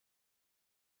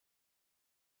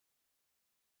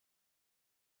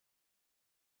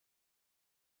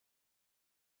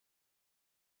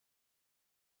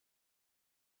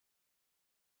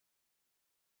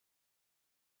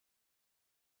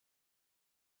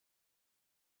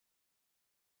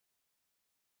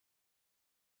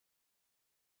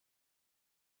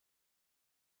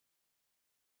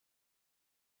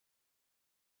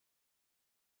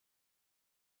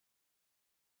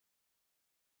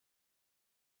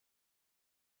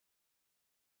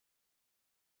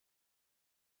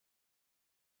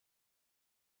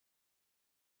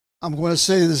I'm going to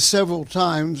say this several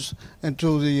times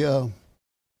until the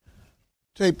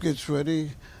tape gets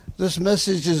ready. This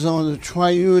message is on the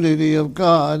triunity of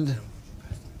God.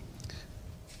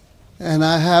 And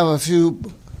I have a few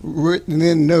written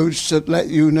in notes that let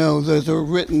you know that they're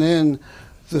written in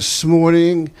this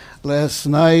morning, last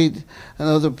night, and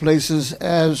other places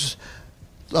as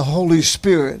the Holy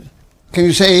Spirit. Can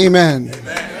you say amen?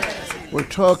 Amen. We're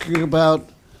talking about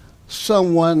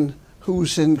someone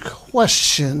who's in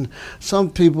question.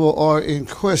 Some people are in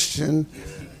question.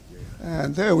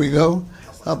 And there we go.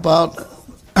 About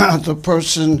the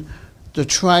person, the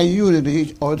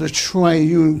triunity or the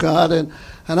triune God. And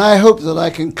I hope that I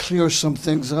can clear some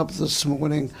things up this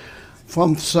morning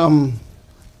from some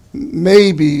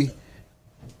maybe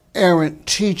errant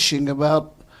teaching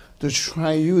about the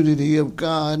triunity of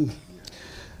God.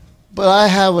 But I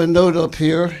have a note up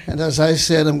here, and as I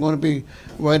said, I'm going to be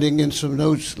writing in some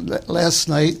notes last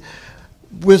night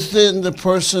within the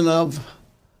person of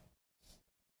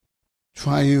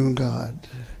Triune God.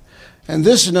 And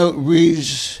this note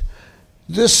reads,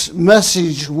 this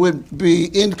message would be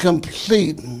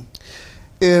incomplete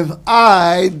if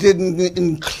I didn't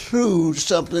include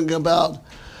something about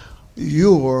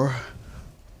your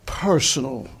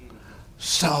personal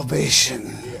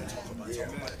salvation.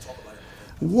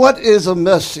 What is a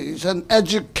message, an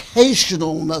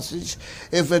educational message,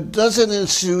 if it doesn't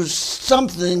include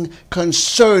something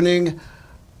concerning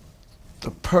the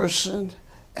person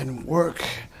and work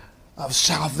of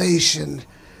salvation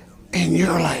in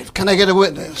your life? Can I get a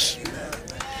witness?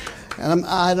 And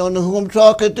I don't know who I'm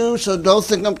talking to, so don't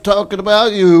think I'm talking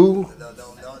about you.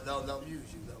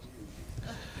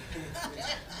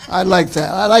 I like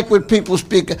that. I like when people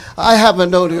speak. I have a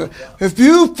note here. If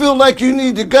you feel like you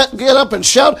need to get up and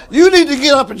shout, you need to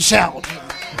get up and shout.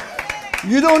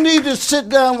 You don't need to sit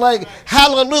down like,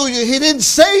 hallelujah, he didn't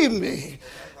save me,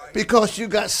 because you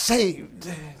got saved.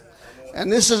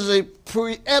 And this is a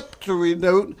preemptory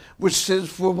note which says,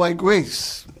 for by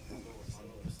grace.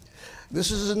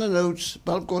 This is in the notes,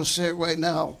 but I'm going to say it right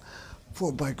now.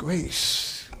 For by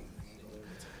grace,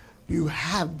 you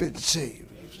have been saved.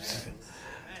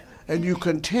 And you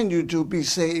continue to be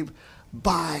saved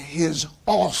by his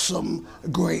awesome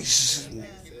grace.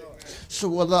 So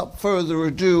without further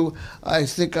ado, I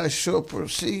think I shall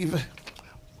proceed.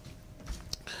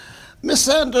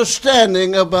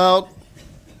 Misunderstanding about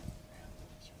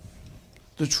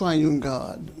the triune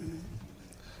God.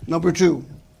 Number 2.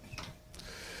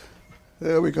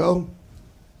 There we go.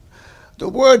 The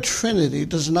word Trinity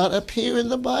does not appear in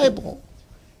the Bible.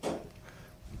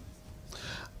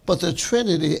 But the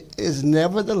Trinity is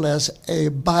nevertheless a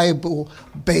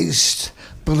Bible-based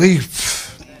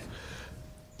belief.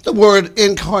 The word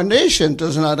incarnation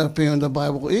does not appear in the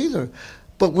Bible either,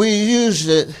 but we use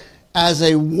it as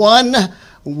a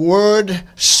one-word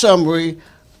summary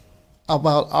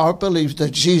about our belief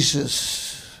that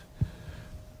Jesus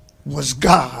was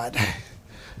God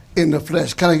in the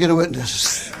flesh. Can I get a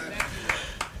witness?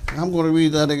 I'm going to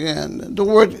read that again. The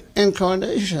word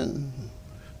incarnation,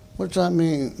 what does that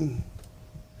mean?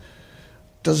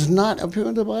 Does not appear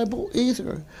in the Bible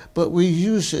either, but we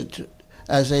use it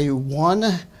as a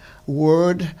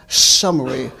one-word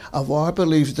summary of our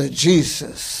belief that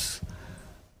Jesus,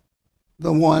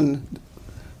 the one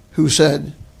who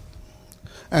said,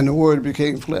 and the Word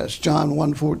became flesh, John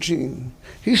 1:14.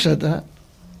 He said that.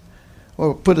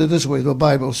 Or put it this way, the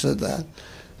Bible said that.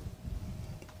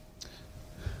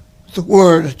 The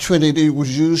word Trinity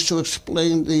was used to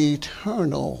explain the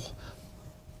eternal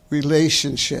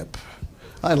relationship.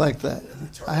 I like that.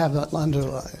 I have that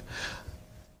underlined.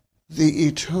 The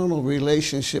eternal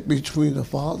relationship between the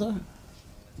Father,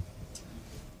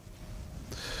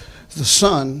 the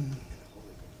Son,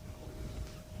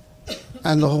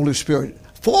 and the Holy Spirit.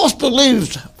 False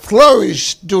beliefs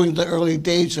flourished during the early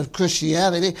days of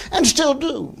Christianity and still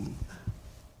do.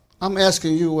 I'm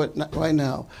asking you right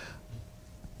now,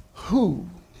 who,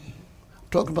 I'm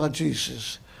talking about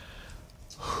Jesus,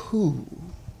 who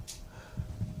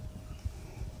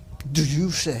do you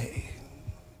say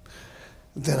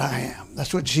that I am?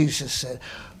 That's what Jesus said.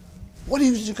 What do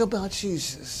you think about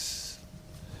Jesus?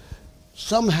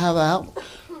 Some have out,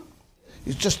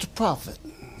 he's just a prophet.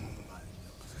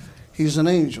 He's an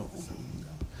angel.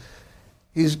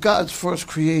 He's God's first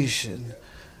creation.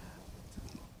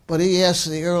 But he asked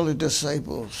the early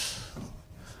disciples,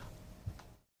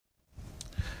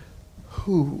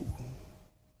 who?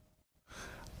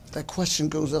 That question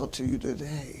goes out to you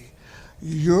today.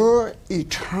 Your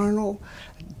eternal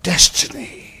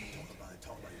destiny.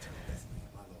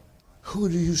 Who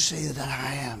do you say that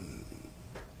I am?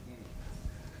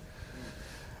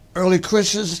 Early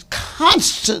Christians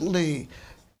constantly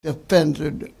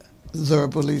defended their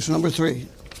beliefs. Number 3.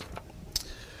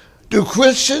 Do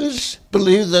Christians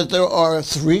believe that there are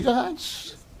 3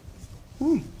 gods?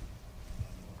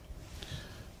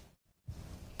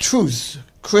 Truth.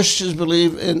 Christians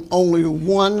believe in only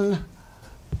one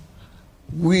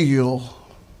will.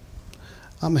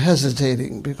 I'm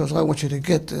hesitating because I want you to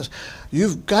get this.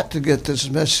 You've got to get this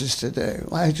message today.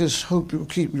 I just hope you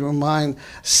keep your mind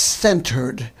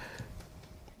centered.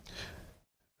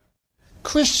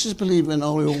 Christians believe in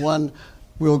only one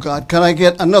real God. Can I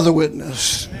get another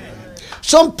witness?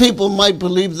 Some people might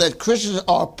believe that Christians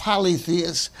are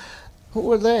polytheists.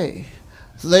 Who are they?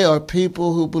 They are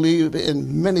people who believe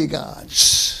in many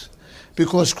gods.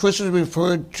 Because Christians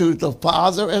refer to the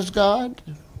Father as God,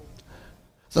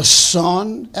 the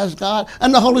Son as God,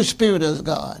 and the Holy Spirit as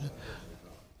God.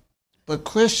 But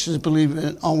Christians believe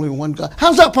in only one God.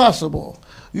 How's that possible?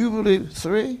 You believe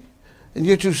 3, and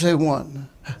yet you say 1.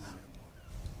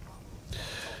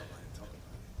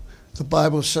 The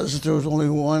Bible says that there is only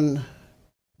one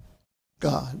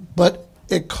God, but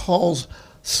it calls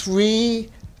 3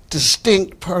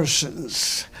 distinct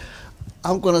persons.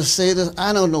 I'm going to say this.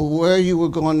 I don't know where you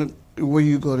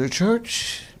go to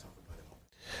church,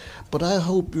 but I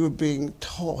hope you're being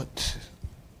taught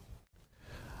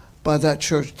by that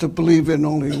church to believe in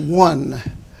only one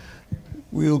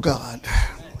real God.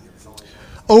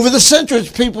 Over the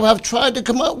centuries, people have tried to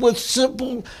come up with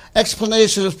simple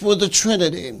explanations for the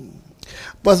Trinity,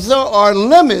 but there are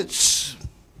limits.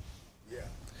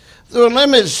 There are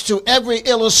limits to every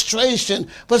illustration,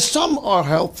 but some are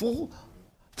helpful.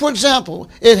 For example,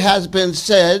 it has been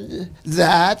said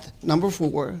that, number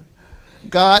 4,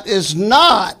 God is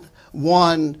not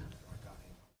 1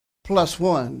 plus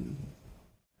 1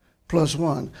 plus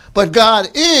 1, but God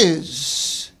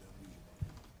is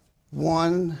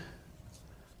 1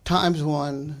 times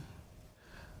 1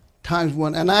 times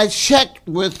 1. And I checked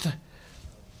with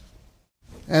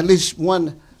at least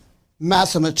one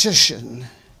mathematician.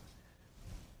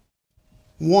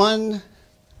 1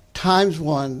 times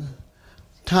 1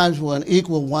 times 1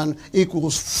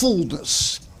 equals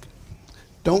fullness.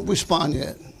 Don't respond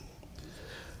yet.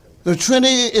 The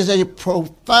Trinity is a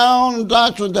profound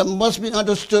doctrine that must be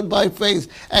understood by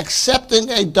faith. Accepting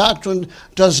a doctrine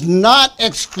does not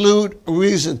exclude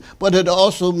reason, but it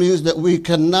also means that we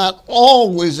cannot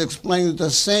always explain the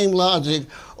same logic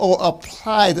or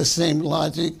apply the same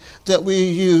logic that we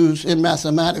use in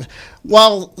mathematics.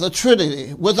 Without the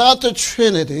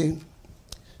Trinity,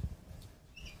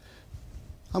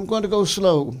 I'm going to go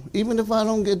slow. Even if I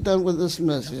don't get done with this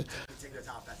message,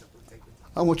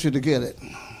 I want you to get it.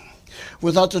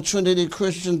 Without the Trinity,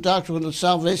 Christian doctrine of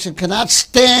salvation cannot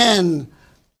stand.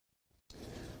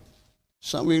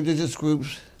 Some religious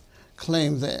groups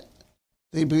claim that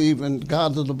they believe in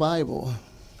God of the Bible.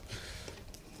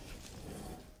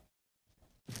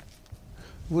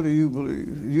 What do you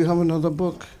believe? You have another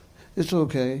book? It's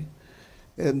okay.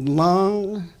 And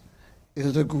long as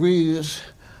it agrees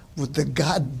with the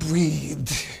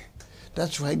God-breathed,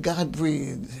 that's right,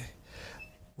 God-breathed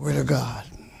word of God.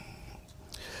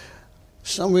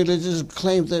 Some religions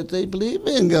claim that they believe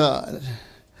in God.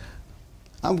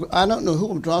 I don't know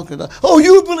who I'm talking about. Oh,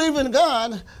 you believe in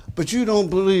God, but you don't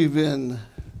believe in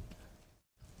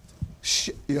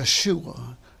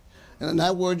Yeshua. And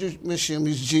that word Yeshua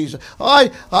means Jesus.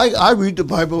 I read the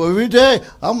Bible every day,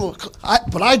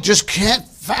 but I just can't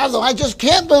fathom, I just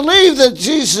can't believe that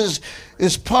Jesus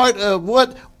is part of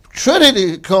what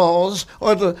Trinity calls,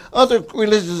 or the other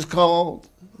religions call,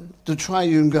 the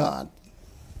Triune God.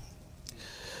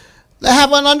 They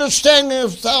have an understanding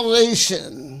of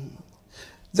salvation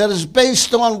that is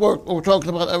based on work. We're talking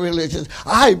about our religion.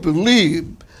 I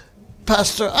believe,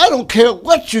 Pastor, I don't care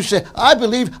what you say. I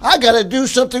believe I got to do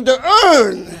something to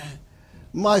earn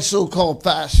my so-called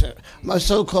pastor, my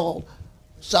so-called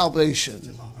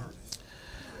salvation.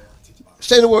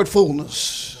 Say the word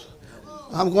fullness.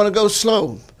 I'm going to go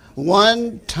slow.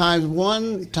 1 times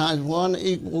 1 times 1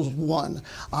 equals 1.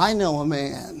 I know a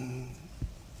man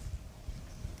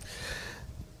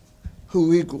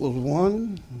who equals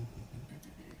 1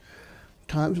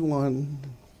 times 1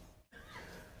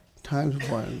 times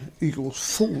 1 equals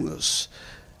fullness.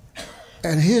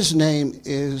 And his name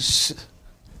is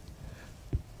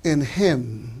in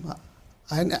him.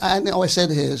 I know I said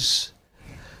his.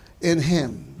 In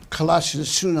him, Colossians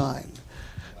 2:9,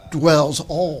 dwells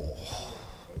all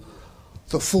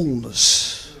the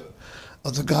fullness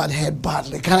of the Godhead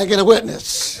bodily. Can I get a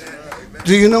witness?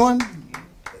 Do you know him?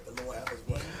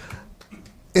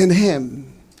 In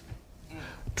him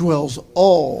dwells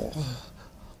all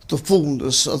the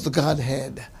fullness of the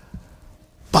Godhead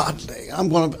bodily. I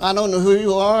don't know who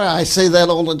you are. I say that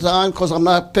all the time because I'm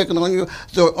not picking on you.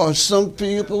 There are some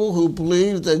people who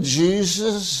believe that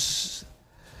Jesus,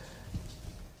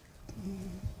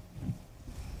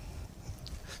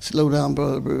 slow down,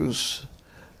 Brother Bruce,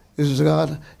 is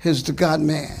the God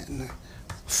man,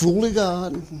 fully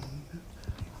God.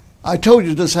 I told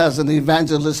you this has an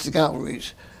evangelistic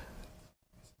outreach.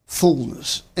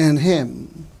 Fullness in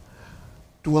him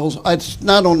dwells. It's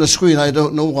not on the screen. I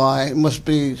don't know why. It must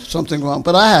be something wrong.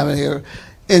 But I have it here.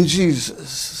 In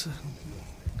Jesus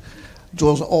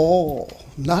dwells all,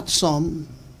 not some,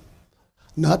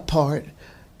 not part,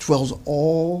 dwells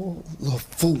all the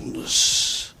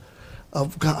fullness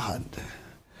of God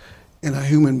in a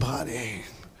human body.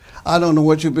 I don't know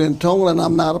what you've been told, and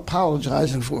I'm not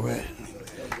apologizing for it.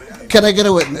 Can I get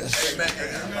a witness?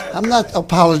 I'm not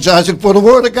apologizing for the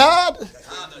Word of God,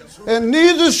 and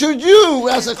neither should you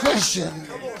as a Christian.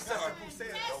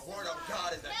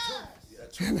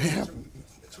 In him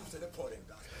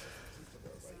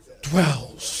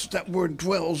dwells. That word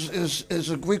dwells is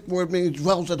a Greek word meaning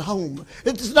dwells at home.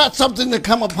 It's not something to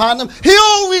come upon him. He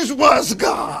always was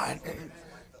God.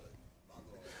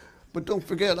 But don't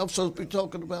forget, I'm supposed to be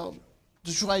talking about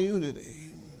the triunity.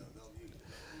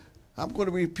 I'm going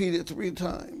to repeat it 3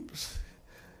 times.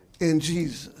 In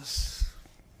Jesus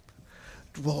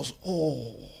dwells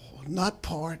all, not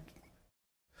part,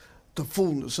 the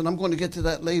fullness. And I'm going to get to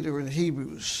that later in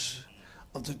Hebrews,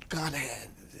 of the Godhead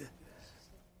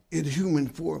in human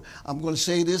form. I'm going to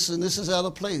say this, and this is out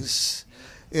of place.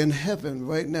 In heaven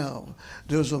right now,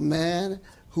 there's a man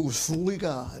who's fully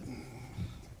God,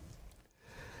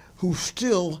 who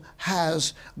still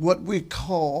has what we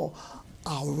call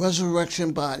our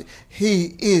resurrection body.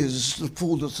 He is the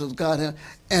fullness of God.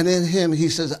 And in him, he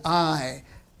says, I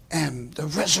am the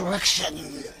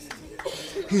resurrection.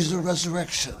 He's the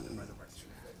resurrection.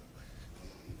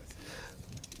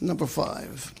 Number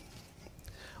 5.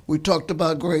 We talked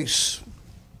about grace.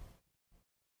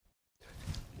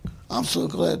 I'm so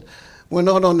glad we're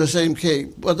not on the same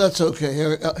cape, but that's okay.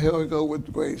 Here we go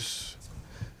with grace.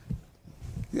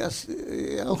 Yes,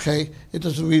 okay, it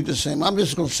doesn't read the same. I'm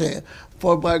just going to say it.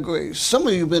 For by grace. Some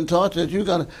of you have been taught that you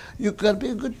got to be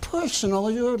a good person all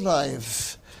your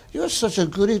life. You're such a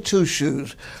goody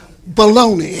two-shoes.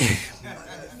 Baloney.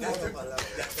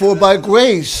 For by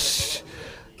grace,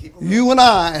 you and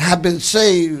I have been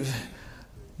saved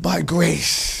by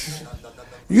grace.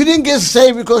 You didn't get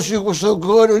saved because you were so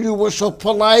good or you were so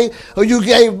polite or you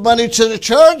gave money to the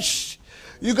church.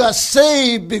 You got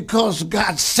saved because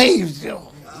God saved you.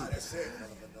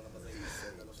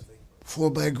 For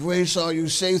by grace are you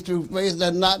saved through faith,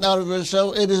 that not out of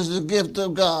yourself, it is the gift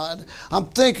of God. I'm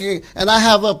thinking, and I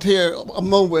have up here a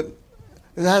moment,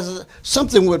 it has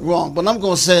something went wrong, but I'm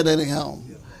going to say it anyhow.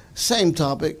 Same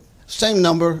topic, same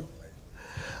number.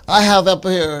 I have up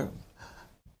here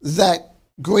that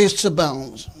grace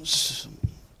abounds.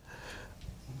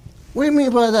 What do you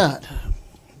mean by that?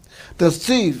 The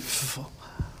thief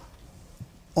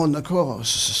on the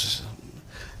cross,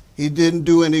 he didn't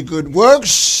do any good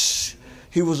works.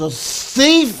 He was a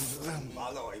thief.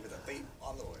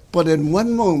 But in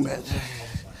one moment,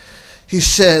 he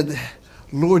said,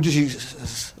 Lord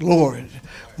Jesus, Lord,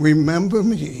 remember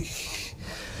me.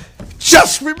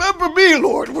 Just remember me,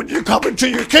 Lord, when you come into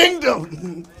your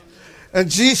kingdom.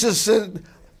 And Jesus said,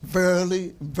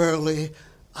 verily, verily,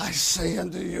 I say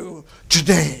unto you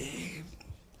today,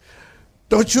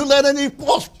 don't you let any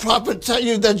false prophet tell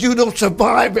you that you don't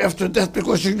survive after death,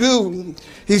 because you do.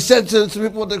 He said to the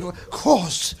people on the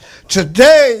cross,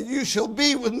 today you shall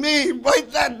be with me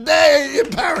right that day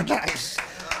in paradise.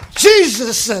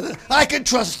 Jesus said it. I can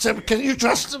trust him. Can you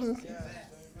trust him?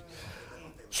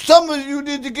 Some of you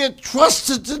need to get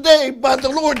trusted today by the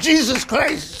Lord Jesus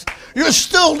Christ. You're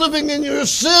still living in your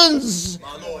sins.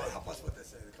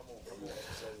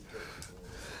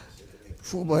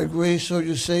 For by grace are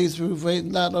you saved through faith,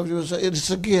 not of yourself. It's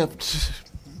a gift,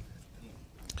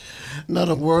 not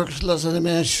of works, lest any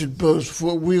man should boast.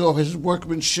 For we are his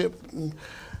workmanship.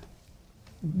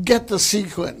 Get the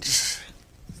sequence.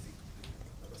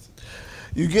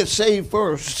 You get saved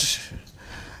first,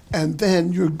 and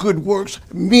then your good works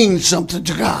mean something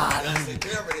to God.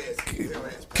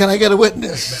 Can I get a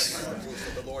witness?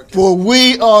 For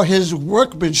we are his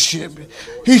workmanship.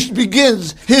 He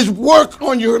begins his work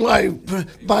on your life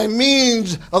by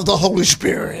means of the Holy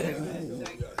Spirit.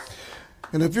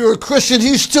 And if you're a Christian,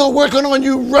 he's still working on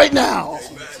you right now.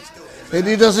 And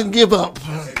he doesn't give up.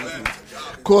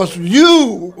 Because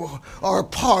you are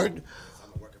part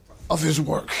of his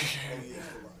work.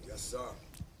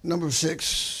 Number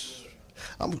 6.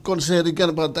 I'm going to say it again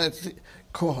about that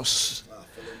cross.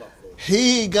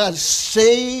 He got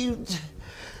saved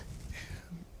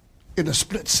in a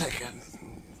split second.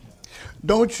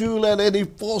 Don't you let any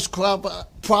false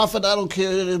prophet, I don't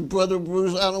care, Brother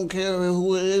Bruce, I don't care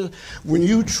who it is, when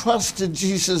you trust in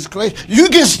Jesus Christ, you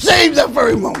get saved that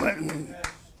very moment.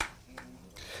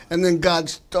 And then God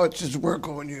starts his work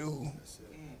on you.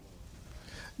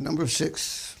 Number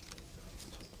 6.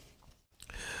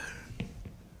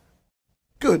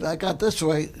 Good, I got this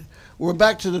right. We're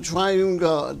back to the Triune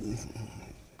God.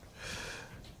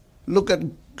 Look at,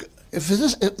 if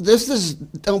this is,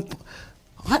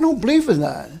 I don't believe in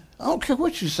that. I don't care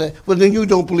what you say. Well, then you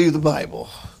don't believe the Bible.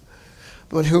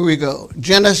 But here we go.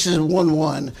 Genesis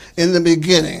 1:1. In the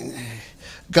beginning,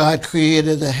 God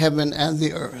created the heaven and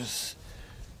the earth.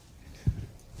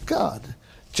 God.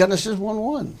 Genesis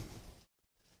 1:1.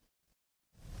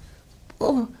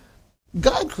 Well,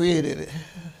 God created it.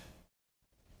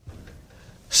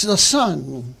 It's the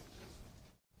Son.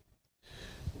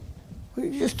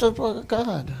 We just talk about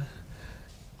God.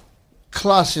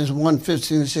 Colossians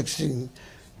 1:15-16.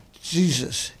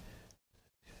 Jesus.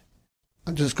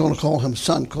 I'm just going to call him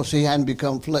Son because he hadn't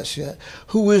become flesh yet.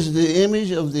 Who is the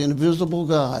image of the invisible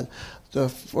God, the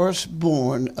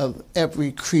firstborn of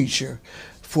every creature.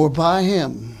 For by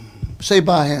him, say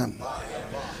by him. By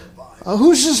him.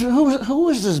 Who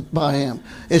is this by him?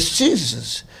 It's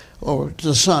Jesus, or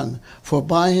the Son. For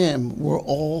by him were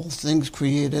all things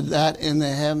created, that in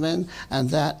the heaven and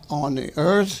that on the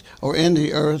earth, or in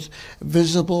the earth,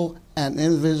 visible and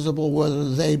invisible, whether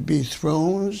they be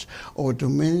thrones or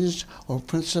dominions or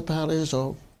principalities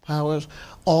or powers,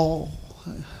 all.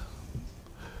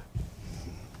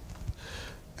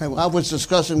 And I was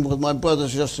discussing with my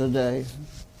brothers yesterday,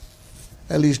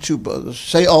 at least 2 brothers,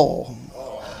 say all.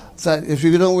 That if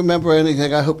you don't remember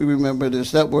anything, I hope you remember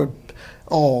this. That word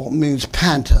all means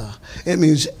panta. It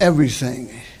means everything.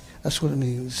 That's what it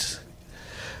means.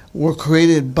 We're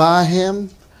created by him.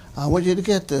 I want you to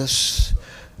get this.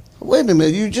 Wait a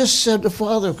minute, you just said the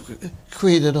Father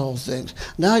created all things.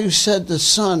 Now you said the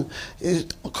Son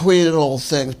created all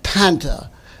things. Panta.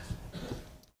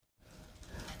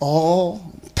 All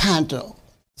panta.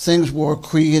 Things were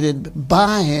created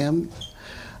by him.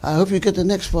 I hope you get the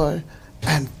next part.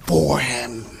 And for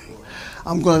him.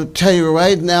 I'm going to tell you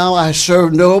right now, I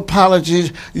serve no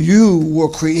apologies. You were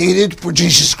created for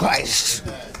Jesus Christ.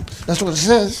 That's what it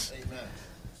says.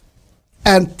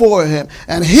 And for him.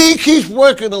 And he keeps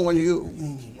working on you.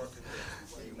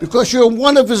 Because you're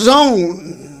one of his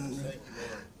own.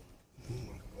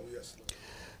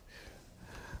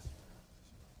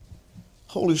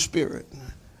 Holy Spirit.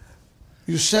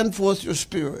 You send forth your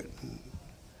Spirit.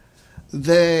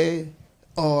 They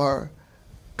are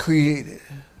created.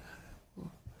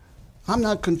 I'm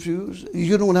not confused.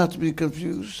 You don't have to be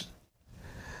confused.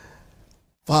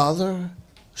 Father,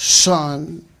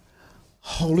 Son,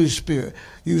 Holy Spirit.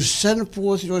 You send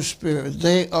forth your Spirit.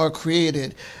 They are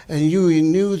created. And you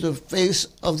renew the face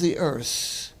of the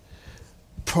earth.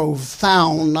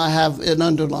 Profound, I have an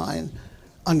underline,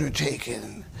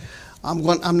 undertaken. I'm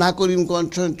not even going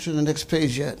to turn to the next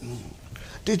page yet.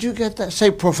 Did you get that?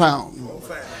 Say profound.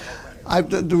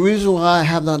 The reason why I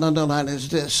have that underline is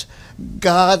this.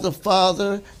 God the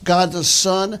Father, God the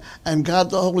Son, and God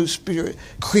the Holy Spirit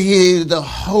created the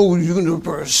whole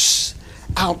universe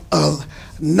out of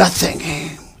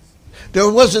nothing. There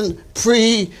wasn't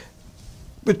pre-material.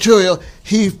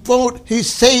 He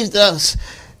saved us,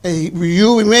 and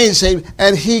you remain saved,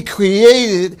 and he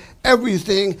created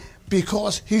everything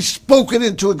because he spoke it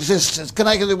into existence. Can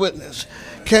I get a witness?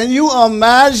 Can you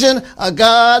imagine a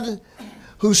God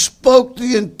who spoke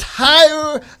the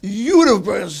entire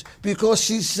universe because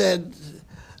he said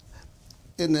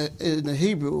in the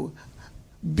Hebrew,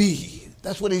 be.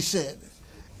 That's what he said.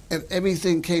 And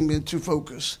everything came into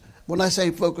focus. When I say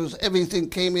focus, everything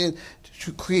came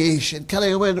into creation. Can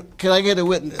I get a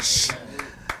witness?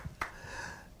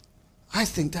 I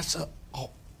think that's an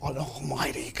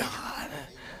almighty God.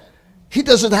 He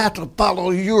doesn't have to follow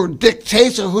your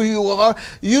dictates of who you are.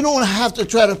 You don't have to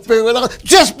try to figure it out.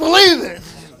 Just believe it.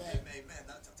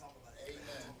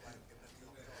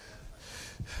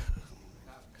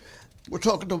 We're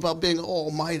talking about being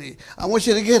almighty. I want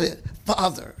you to get it.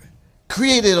 Father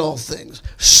created all things.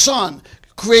 Son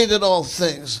created all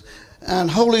things. And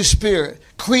Holy Spirit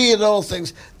created all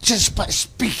things just by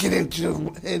speaking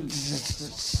into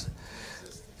existence.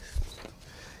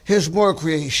 Here's more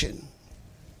creation.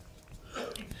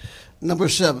 Number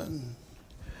 7.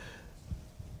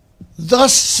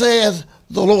 Thus saith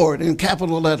the Lord, in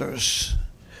capital letters,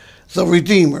 the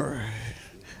Redeemer.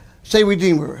 Say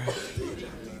Redeemer.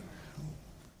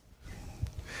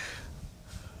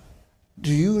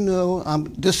 Do you know,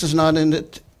 this is not in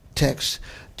the text,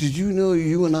 did you know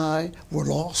you and I were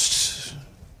lost?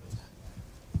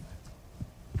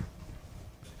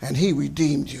 And he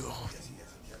redeemed you.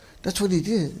 That's what he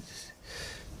did.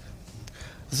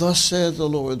 Thus saith the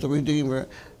Lord, the Redeemer,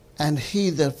 and he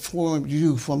that formed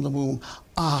you from the womb.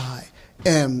 I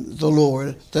am the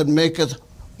Lord that maketh,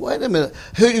 wait a minute,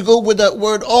 here you go with that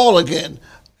word all again.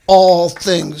 All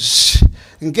things.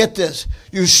 And get this,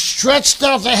 you stretched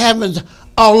out the heavens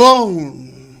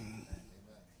alone.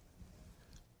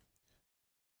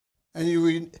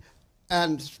 And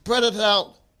and spread it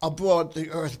out abroad the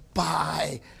earth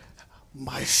by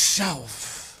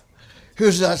myself.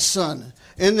 Here's that son.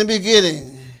 In the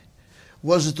beginning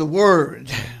was the Word.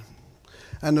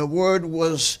 And the Word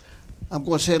was, I'm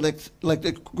going to say it like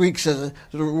the Greek says it,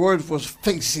 the Word was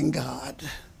facing God.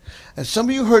 And some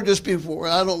of you heard this before.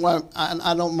 I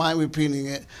don't mind repeating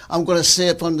it. I'm going to say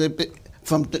it from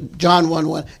John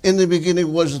 1:1. In the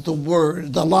beginning was the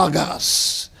Word, the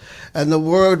Logos. And the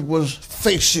Word was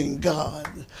facing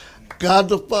God. God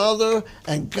the Father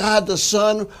and God the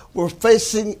Son were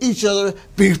facing each other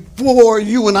before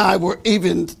you and I were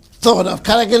even thought of.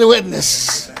 Can I get a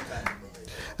witness?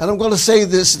 And I'm going to say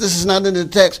this. This is not in the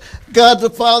text. God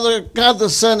the Father, God the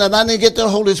Son, and I didn't get the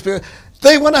Holy Spirit.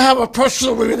 They want to have a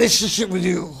personal relationship with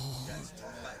you.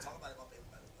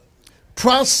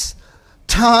 Pros,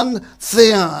 ton,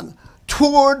 theon.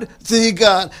 Toward thee,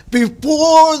 God.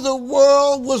 Before the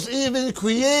world was even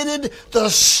created, the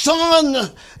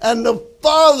Son and the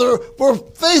Father were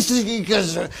facing each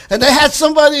other. And they had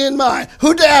somebody in mind. Who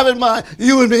did they have in mind?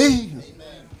 You and me. Amen.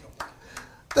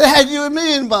 They had you and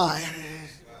me in mind.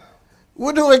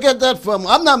 Where do I get that from?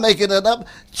 I'm not making it up.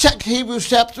 Check Ephesians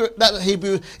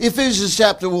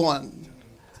chapter 1.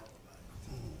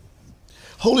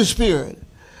 Holy Spirit.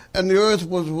 And the earth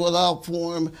was without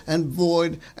form and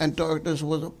void, and darkness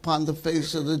was upon the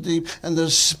face of the deep. And the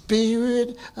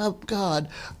Spirit of God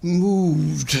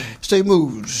moved. Say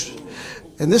moved.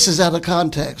 And this is out of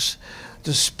context.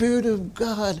 The Spirit of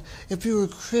God, if you're a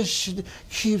Christian,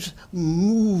 keeps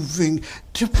moving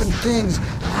different things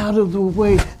out of the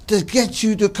way to get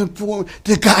you to conform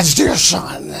to God's dear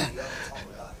Son.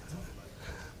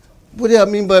 What do I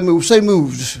mean by move? Say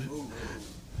moved.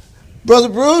 Brother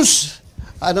Bruce,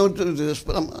 I don't do this,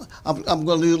 but I'm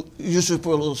going to use it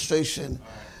for illustration.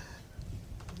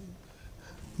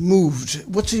 Moved.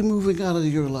 What's he moving out of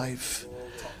your life?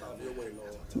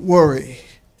 Worry.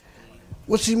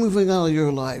 What's he moving out of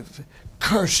your life?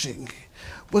 Cursing.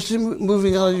 What's he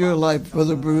moving out of your life,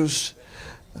 Brother Bruce?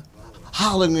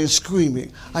 Hollering and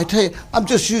screaming. I tell you, I'm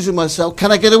just using myself.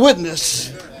 Can I get a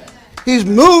witness? He's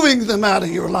moving them out of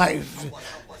your life.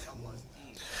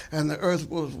 And the earth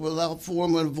was without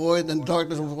form and void, and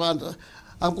darkness was around.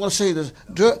 I'm going to say this.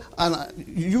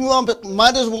 You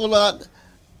might as well not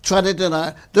try to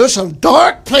deny. There's some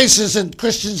dark places in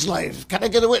Christians' life. Can I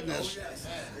get a witness?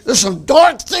 There's some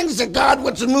dark things that God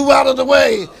wants to move out of the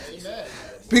way.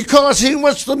 Because he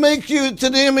wants to make you to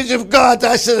the image of God.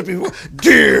 I said it before.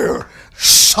 Dear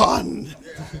Son.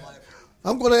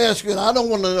 I'm going to ask you, and I don't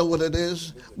want to know what it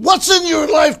is. What's in your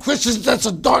life, Christians, that's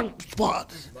a dark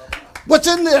spot? What's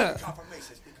in there?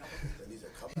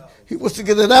 He wants to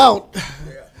get it out.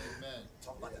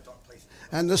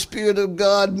 And the Spirit of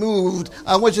God moved.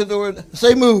 I want you to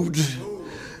say moved.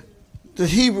 The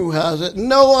Hebrew has it.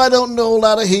 No, I don't know a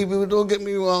lot of Hebrew. Don't get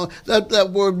me wrong. That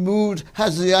word moved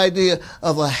has the idea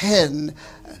of a hen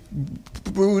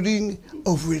brooding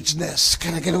over its nest.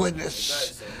 Can I get a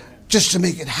witness? Just to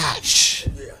make it hatch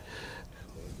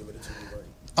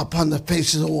upon the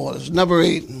face of the waters. Number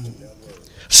 8.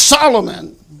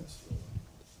 Solomon,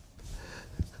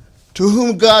 to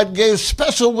whom God gave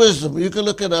special wisdom. You can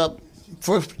look it up,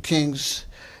 1 Kings.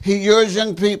 He urged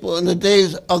young people in the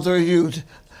days of their youth.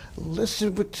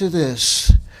 Listen to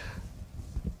this.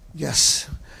 Yes.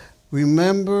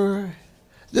 Remember,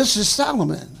 this is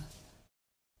Solomon.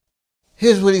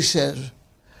 Here's what he says.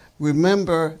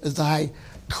 Remember thy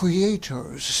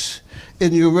creators.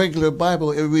 In your regular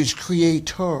Bible, it reads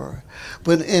creator.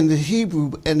 But in the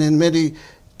Hebrew and in many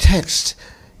texts,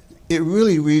 it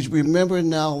really reads, remember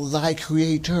now thy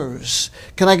creators.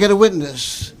 Can I get a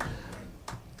witness?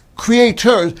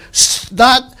 Creators,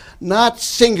 not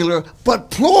singular,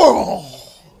 but plural.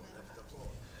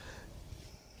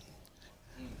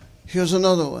 Here's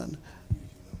another one.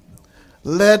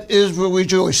 Let Israel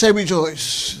rejoice. Say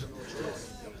rejoice.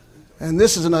 And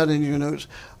this is not in your notes.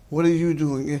 What are you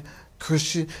doing?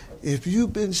 Christian, if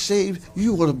you've been saved,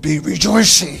 you ought to be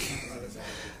rejoicing.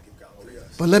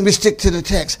 But let me stick to the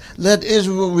text. Let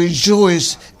Israel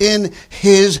rejoice in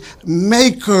his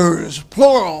makers,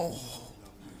 plural.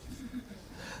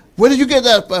 Where did you get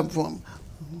that from?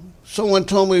 Someone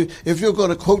told me if you're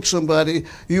going to quote somebody,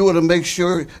 you ought to make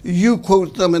sure you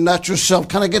quote them and not yourself.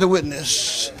 Can I get a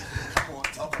witness?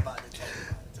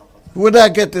 Where did I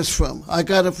get this from? I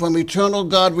got it from eternal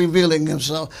God revealing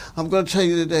himself. I'm going to tell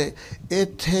you today,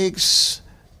 it takes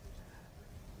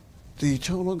the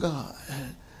eternal God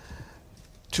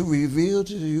to reveal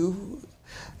to you,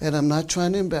 and I'm not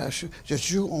trying to embarrass you,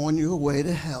 that you're on your way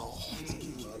to hell.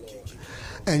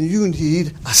 And you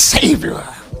need a Savior.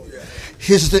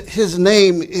 His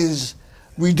name is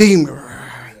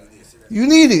Redeemer. You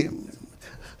need him.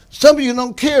 Some of you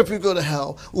don't care if you go to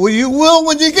hell. Well, you will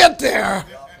when you get there.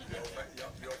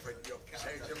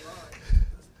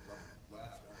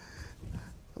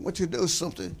 I want you to know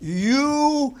something.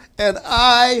 You and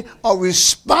I are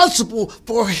responsible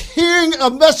for hearing a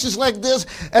message like this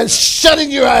and shutting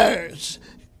your ears.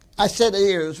 I said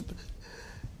ears.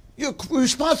 You're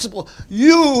responsible.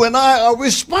 You and I are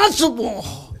responsible.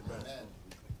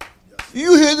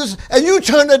 You hear this and you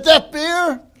turn a deaf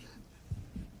ear.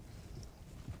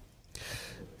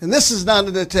 And this is not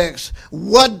in the text.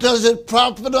 What does it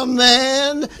profit a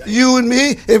man, you and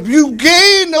me, if you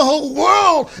gain the whole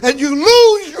world and you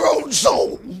lose your own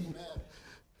soul?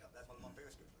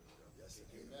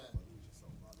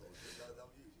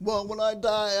 Well, when I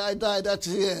die, that's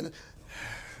the end.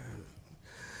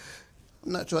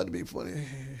 I'm not trying to be funny.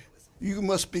 You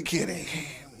must be kidding.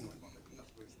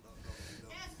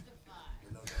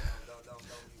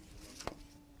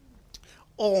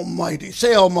 Almighty.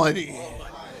 Say Almighty.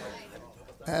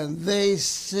 And they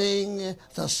sing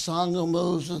the song of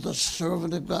Moses, the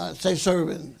servant of God. Say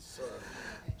servant.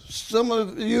 Some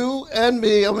of you and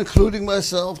me, I'm including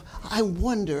myself, I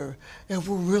wonder if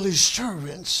we're really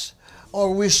servants or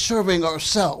are we serving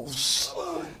ourselves?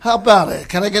 How about it?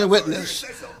 Can I get a witness?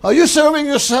 Are you serving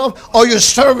yourself or are you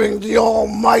serving the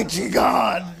Almighty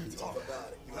God?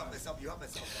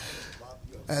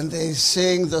 And they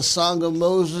sing the song of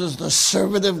Moses, the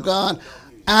servant of God,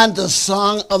 and the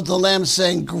song of the Lamb,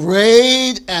 saying,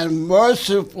 great and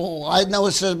merciful. I know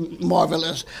it says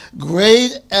marvelous.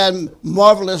 Great and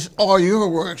marvelous are your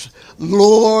works,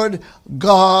 Lord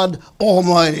God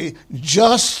Almighty.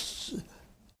 Just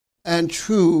and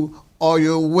true are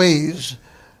your ways.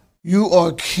 You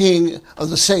are King of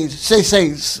the saints. Say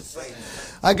saints.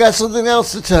 I got something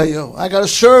else to tell you. I got to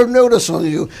serve notice on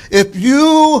you. If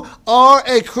you are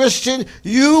a Christian,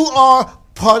 you are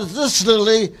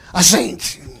positionally a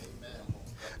saint.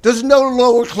 There's no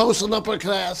lower, close, and upper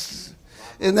class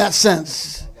in that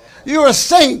sense. You're a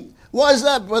saint. Why is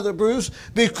that, Brother Bruce?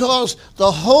 Because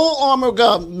the whole armor of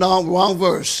God, no, wrong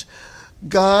verse.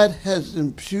 God has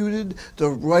imputed the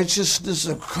righteousness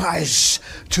of Christ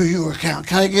to your account.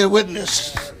 Can I get a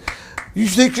witness? You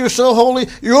think you're so holy?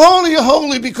 You're only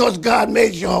holy because God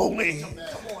made you holy.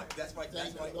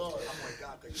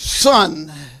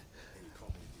 Son,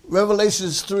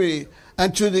 Revelations 3,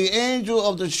 and to the angel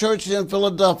of the church in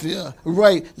Philadelphia,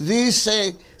 write, these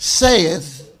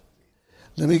saith,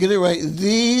 let me get it right,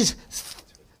 these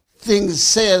things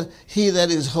saith he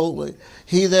that is holy,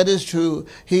 he that is true,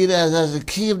 he that has the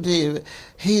key of David,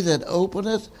 he that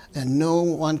openeth and no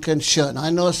one can shut. I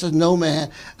know it says no man,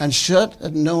 and shut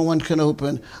and no one can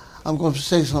open. I'm going to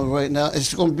say something right now.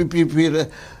 It's going to be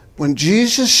repeated. When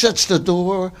Jesus shuts the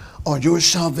door on your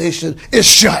salvation, it's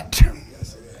shut.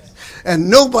 And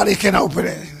nobody can open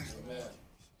it.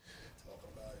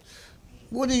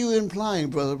 What are you implying,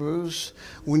 Brother Bruce?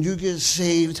 When you get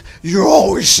saved, you're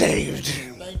always saved.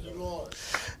 Thank you, Lord.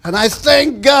 And I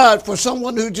thank God for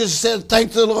someone who just said,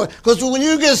 thank the Lord. Because when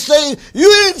you get saved, you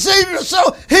didn't save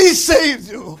yourself. He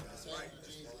saved you.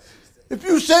 If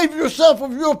you save yourself,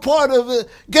 if you're part of it,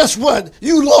 guess what?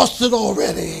 You lost it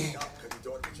already.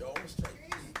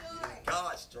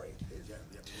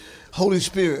 Holy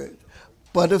Spirit.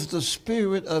 But if the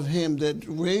Spirit of him that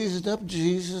raised up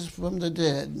Jesus from the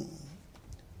dead,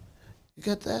 you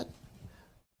got that?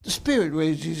 The Spirit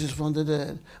raised Jesus from the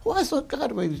dead. Well, I thought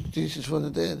God raised Jesus from the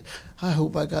dead. I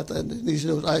hope I got that in these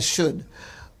notes. I should.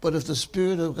 But if the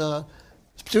Spirit of God,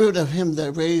 Spirit of him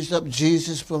that raised up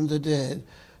Jesus from the dead,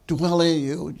 dwell in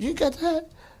you, you got that?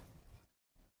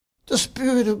 The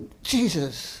Spirit of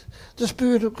Jesus, the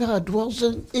Spirit of God dwells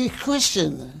in a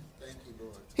Christian. Thank you,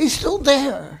 Lord. He's still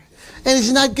there. And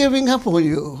he's not giving up on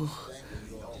you.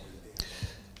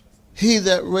 He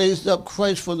that raised up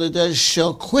Christ from the dead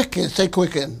shall quicken. Say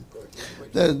quicken.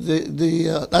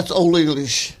 That's Old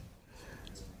English.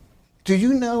 Do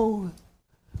you know,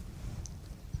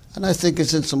 and I think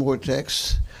it's in some more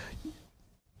texts,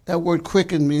 That word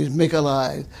quicken means make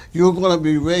alive. You're going to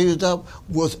be raised up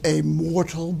with a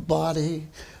mortal body.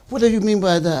 What do you mean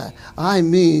by that? I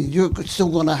mean you're still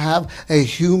going to have a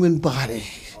human body.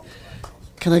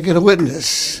 Can I get a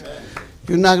witness?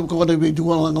 You're not going to be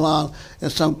dwelling along in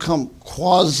some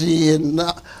quasi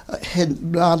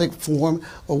hypnotic form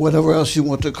or whatever else you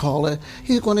want to call it.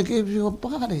 He's going to give you a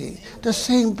body, the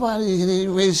same body that he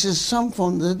raised his son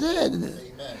from the dead.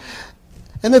 Amen.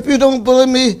 And if you don't believe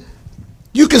me,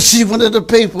 you can see one of the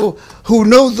people who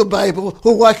know the Bible,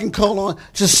 who I can call on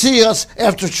to see us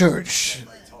after church.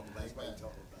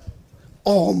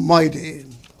 Almighty.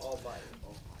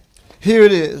 Here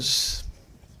it is.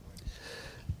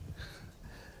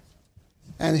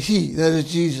 And he, that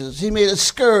is Jesus, he made a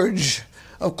scourge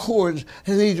of cords,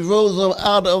 and he drove them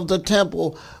out of the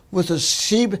temple with the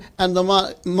sheep and the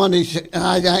money.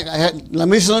 Let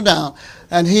me slow down.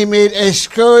 And he made a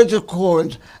scourge of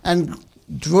cords and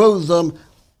drove them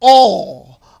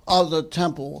all out of the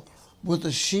temple with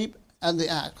the sheep and the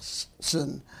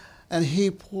oxen. And he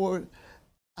poured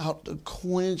out the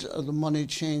coins of the money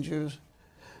changers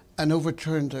and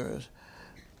overturned theirs.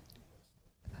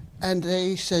 And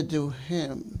they said to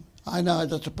him, I know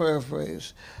that's a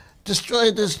paraphrase, destroy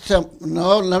this temple.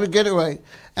 No, let me get it right.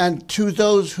 And to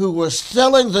those who were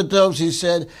selling the doves, he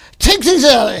said, take these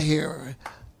out of here.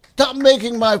 Stop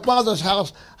making my father's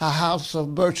house a house of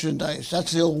merchandise.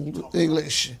 That's the old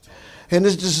English. And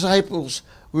his disciples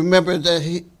remembered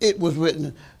that it was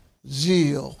written,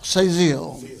 zeal. Say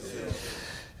zeal. Zeal.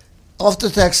 Off the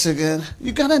text again.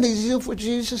 You got any zeal for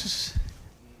Jesus?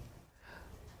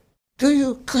 Do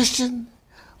you, Christian?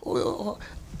 Or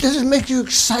does it make you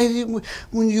excited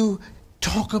when you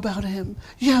talk about him?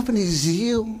 You have any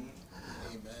zeal? Amen.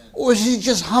 Or is he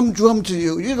just humdrum to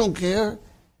you? You don't care.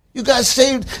 You got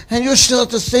saved and you're still at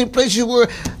the same place you were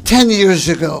 10 years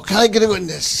ago. Can I get a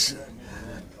witness?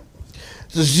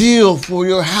 The zeal for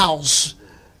your house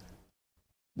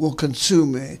will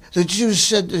consume me. The Jews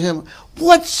said to him,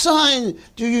 what sign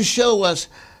do you show us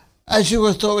as your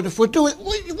authority for doing?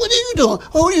 What are you doing?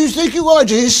 Who do you think you are,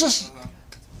 Jesus?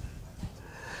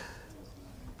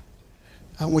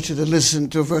 I want you to listen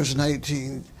to verse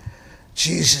 19.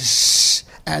 Jesus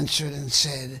answered and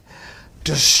said,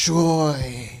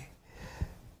 destroy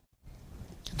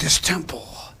this temple,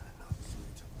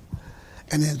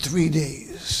 and in 3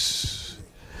 days,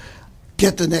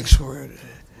 get the next word,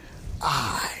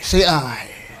 say I.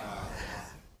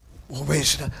 Well,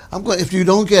 raise it up. If you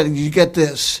don't get it, you get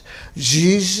this.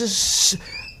 Jesus,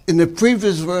 in the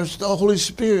previous verse, the Holy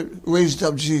Spirit raised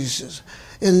up Jesus.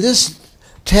 In this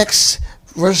text,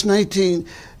 verse 19,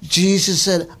 Jesus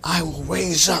said, I will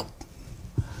raise up.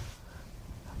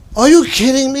 Are you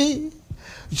kidding me?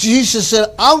 Jesus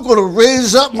said, I'm going to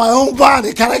raise up my own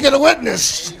body. Can I get a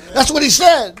witness? That's what he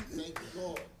said.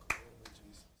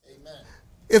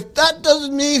 If that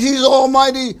doesn't mean he's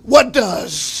almighty, what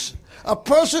does? A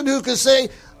person who can say,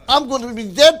 I'm going to be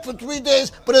dead for 3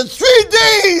 days, but in 3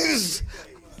 days,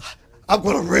 I'm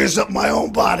going to raise up my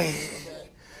own body.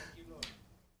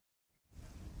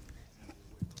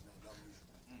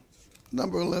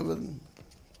 Number 11.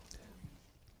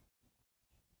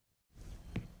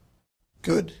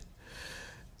 Good.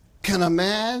 Can a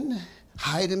man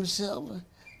hide himself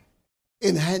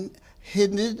in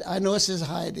hidden, I know it says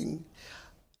hiding,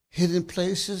 hidden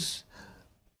places,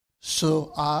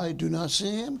 so I do not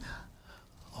see him?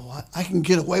 Oh, I can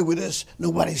get away with this.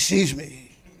 Nobody sees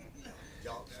me.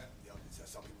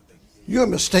 You're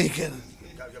mistaken,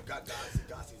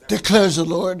 declares the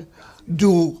Lord.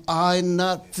 Do I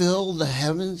not fill the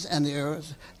heavens and the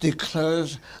earth,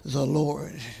 declares the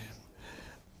Lord.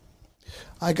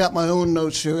 I got my own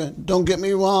notes here. Don't get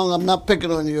me wrong, I'm not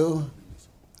picking on you.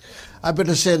 I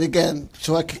better say it again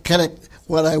so I can connect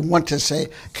what I want to say.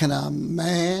 Can a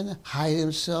man hide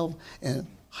himself in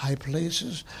high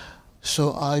places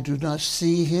so I do not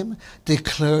see him?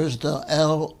 Declares the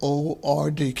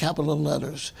L-O-R-D, capital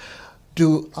letters.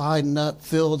 Do I not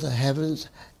fill the heavens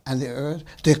and the earth?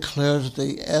 Declares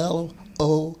the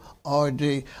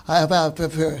L-O-R-D. I have up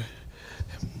here.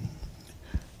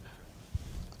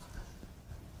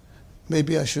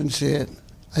 Maybe I shouldn't say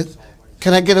it.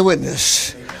 Can I get a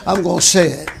witness? I'm going to say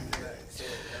it.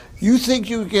 You think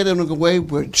you get away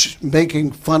with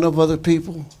making fun of other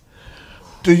people?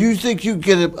 Do you think you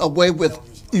get away with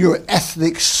your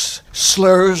ethnic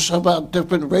slurs about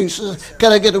different races?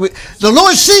 Can I get away? The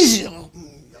Lord sees you.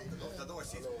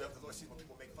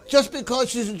 Just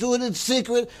because you do it in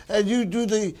secret and you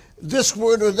do this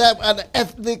word or that an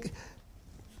ethnic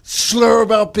slur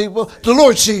about people, the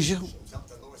Lord sees you.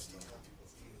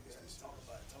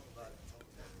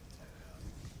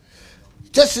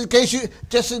 Just in case you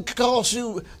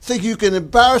think you can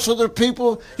embarrass other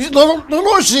people, the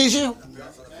Lord sees you.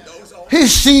 He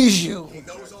sees you.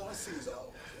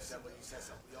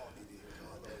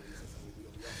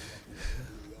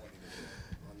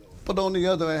 But on the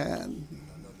other hand,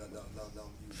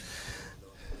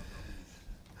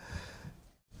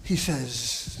 he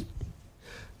says,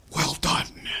 well done.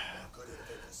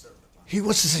 He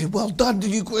wants to say, well done to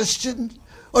you, Christian.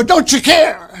 Or don't you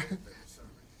care?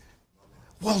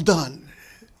 Well done.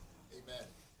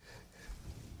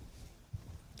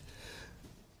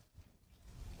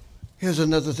 Here's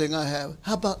another thing I have.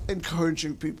 How about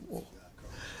encouraging people?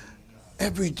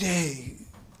 Every day.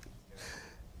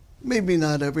 Maybe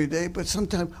not every day, but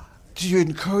sometimes. Do you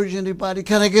encourage anybody?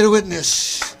 Can I get a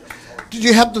witness? Did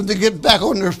you help them to get back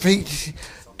on their feet?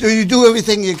 Do you do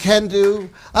everything you can do?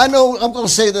 I know I'm going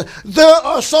to say that there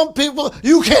are some people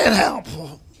you can't help.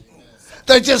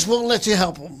 They just won't let you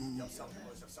help them.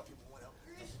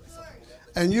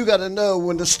 And you got to know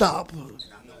when to stop.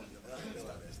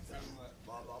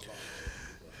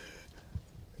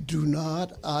 Do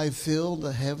not I fill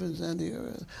the heavens and the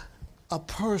earth? A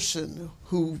person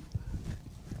who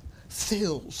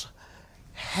fills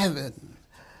heaven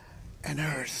and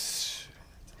earth,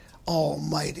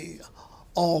 almighty,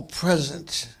 all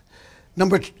present.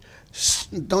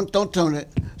 Don't turn it.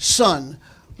 Son,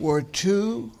 where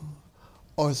two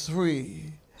or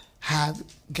three have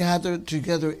gathered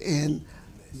together in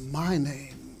my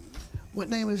name. What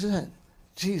name is that?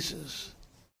 Jesus.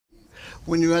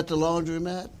 When you're at the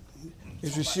laundromat,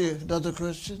 if you see another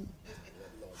Christian,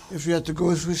 if you're at the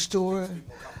grocery store,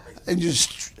 and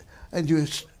you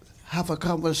have a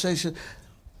conversation,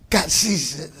 God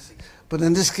sees it. But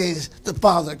in this case, the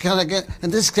Father.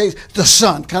 In this case, the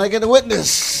Son. Can I get a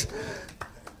witness?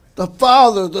 The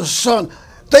Father, the Son,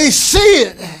 they see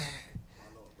it.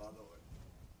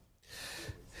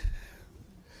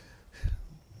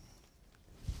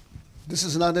 This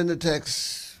is not in the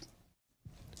text.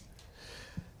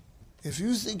 If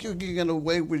you think you're getting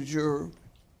away with your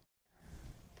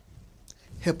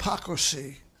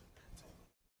hypocrisy,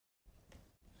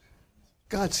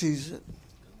 God sees it.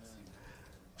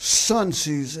 Son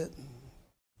sees it.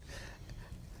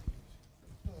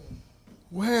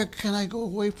 Where can I go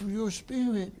away from your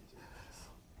spirit?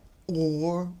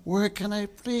 Or where can I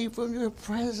flee from your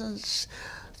presence?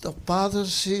 The Father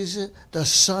sees it. The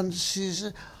Son sees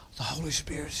it. The Holy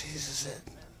Spirit sees it.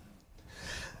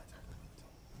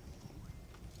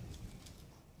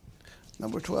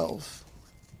 Number 12.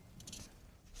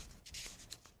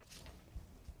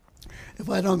 If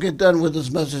I don't get done with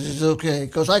this message, it's okay,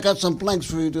 because I got some blanks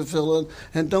for you to fill in,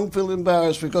 and don't feel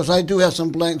embarrassed, because I do have some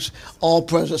blanks. All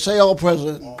present. Say all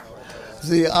present. All present.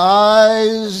 The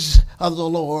eyes of the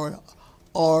Lord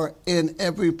are in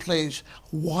every place,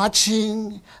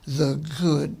 watching the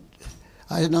good.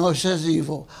 I know it says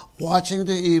evil. Watching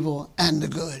the evil and the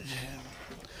good.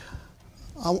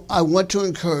 I want to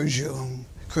encourage you,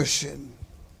 Christian.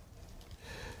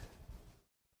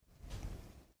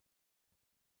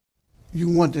 You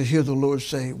want to hear the Lord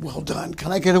say, well done.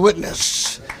 Can I get a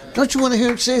witness? Don't you want to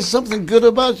hear him say something good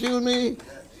about you and me?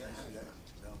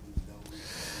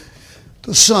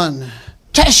 The Son,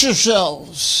 test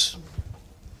yourselves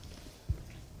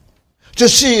to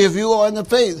see if you are in the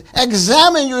faith.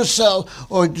 Examine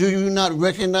yourself. Or do you not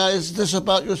recognize this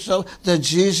about yourself, that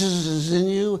Jesus is in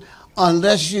you?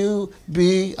 Unless you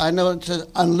be, I know it says,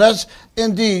 unless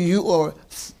indeed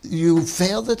you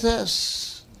fail the test.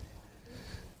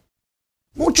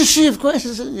 Won't you see if Christ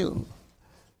is in you?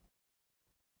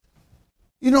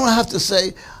 You don't have to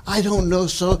say, I don't know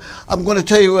so. I'm going to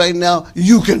tell you right now,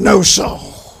 you can know so.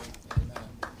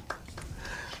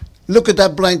 Look at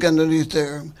that blank underneath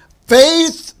there.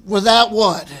 Faith without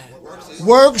what?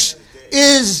 Works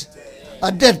is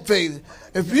a dead faith.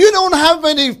 If you don't have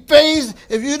any faith,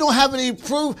 if you don't have any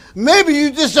proof, maybe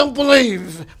you just don't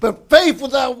believe. But faith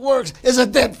without works is a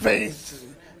dead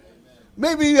faith.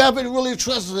 Maybe you haven't really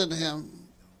trusted in him.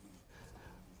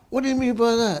 What do you mean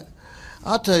by that?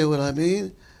 I'll tell you what I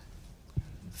mean.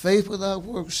 Faith without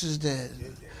works is dead.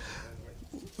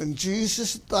 When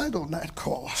Jesus died on that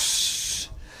cross,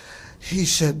 he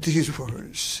said these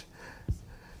words.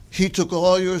 He took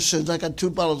all your sins. I got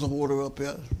 2 bottles of water up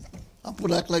here. I'm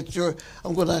going to act like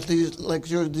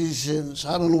these sins.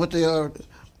 I don't know what they are.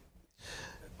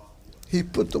 He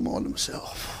put them on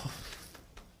himself.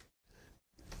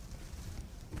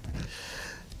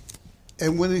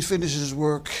 And when he finished his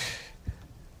work,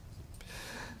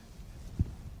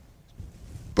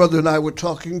 Brother and I were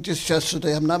talking just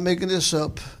yesterday. I'm not making this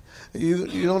up. You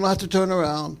don't have to turn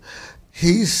around.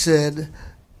 He said,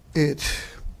 it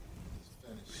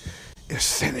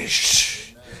is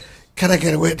finished. Can I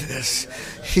get a witness?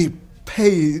 He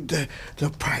paid the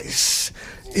price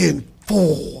in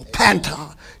full.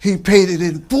 Panta. He paid it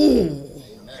in full.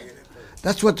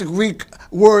 That's what the Greek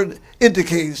word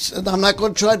indicates. And I'm not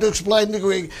going to try to explain the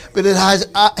Greek, but it has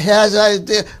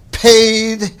idea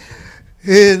paid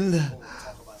in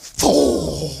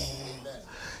full.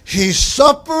 He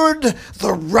suffered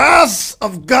the wrath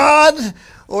of God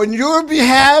on your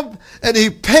behalf, and he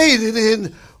paid it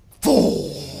in full.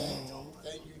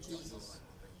 Thank you, Jesus.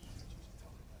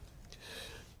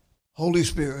 Holy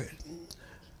Spirit,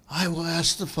 I will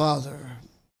ask the Father,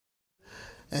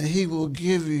 and he will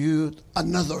give you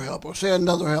another helper. Say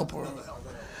another helper.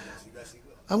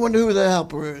 I wonder who the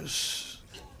helper is.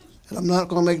 And I'm not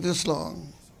going to make this long.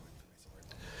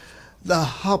 The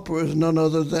helper is none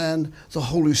other than the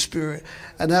Holy Spirit.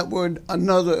 And that word,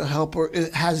 another helper,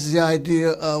 it has the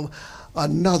idea of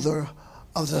another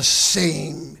of the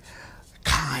same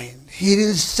kind. He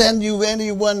didn't send you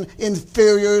anyone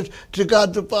inferior to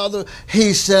God the Father.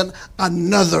 He sent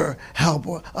another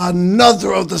helper,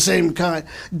 another of the same kind.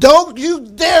 Don't you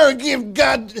dare give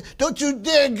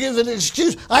an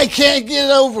excuse. I can't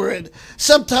get over it.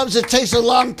 Sometimes it takes a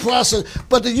long process,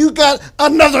 but you got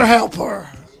another helper.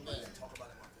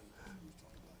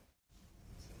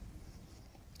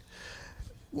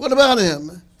 What about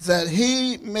him? That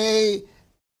he may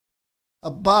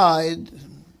abide.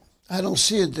 I don't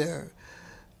see it there.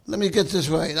 Let me get this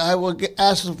right. I will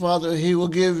ask the Father, he will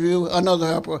give you another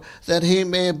helper, that he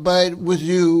may abide with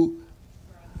you.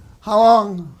 How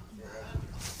long?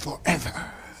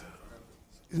 Forever.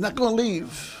 He's not going to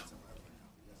leave.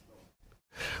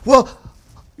 Well,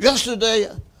 yesterday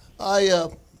I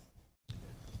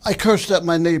cursed at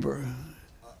my neighbor.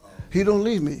 He don't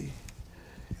leave me.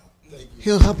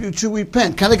 He'll help you to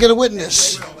repent. Can I get a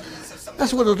witness?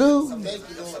 That's what he'll do.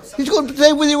 He's going to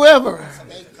stay with you ever.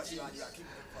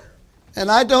 And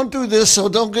I don't do this, so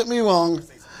don't get me wrong.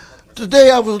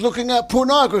 Today I was looking at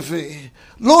pornography.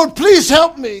 Lord, please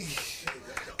help me.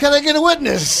 Can I get a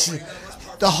witness?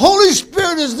 The Holy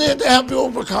Spirit is there to help you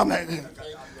overcome it.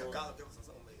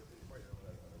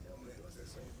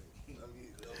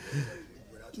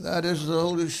 That is the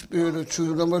Holy Spirit of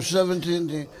truth. Number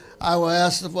 17. I will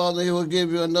ask the Father, he will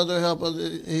give you another helper,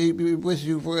 that he be with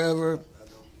you forever.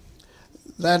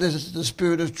 That is the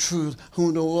Spirit of truth,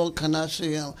 whom the world cannot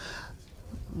see him.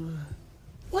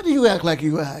 Why do you act like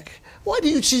you act? Why do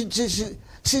you seem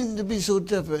to be so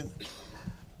different?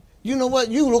 You know what?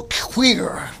 You look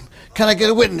queer. Can I get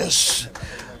a witness?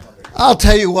 I'll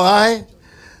tell you why.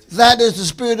 That is the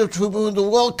Spirit of truth, whom the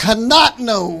world cannot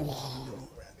know.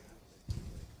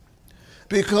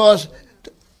 Because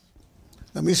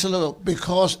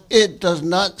it does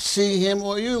not see him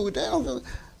or you.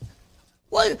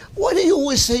 Why do you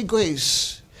always say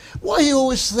grace? Why are you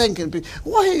always thanking?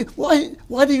 Why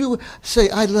do you say,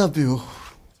 I love you?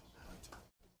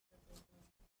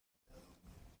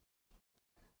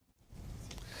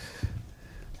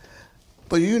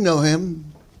 But you know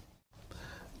him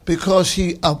because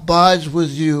he abides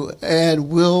with you and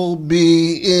will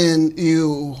be in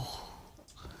you.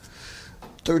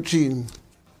 13.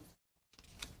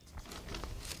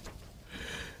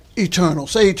 Eternal.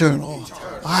 Say eternal.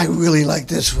 I really like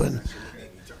this one.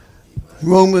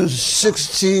 Romans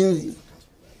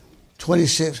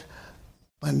 16:26.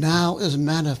 But now is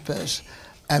manifest,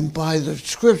 and by the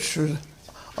scriptures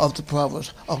of the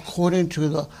prophets, according to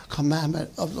the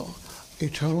commandment of the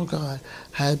eternal God,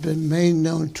 has been made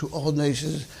known to all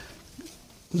nations,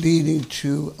 leading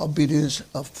to obedience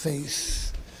of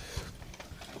faith.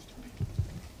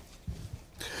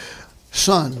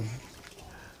 Son.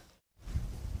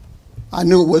 I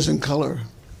knew it was in color.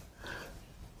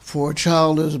 For a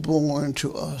child is born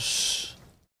to us.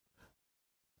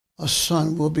 A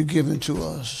son will be given to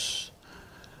us.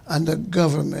 And the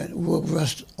government will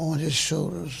rest on his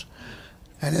shoulders.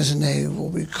 And his name will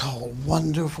be called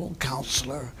Wonderful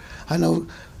Counselor. I know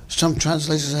some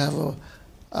translations have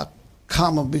a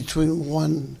comma between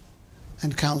one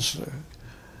and Counselor.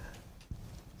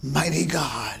 Mighty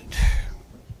God.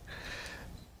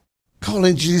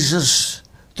 Calling Jesus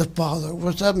the Father.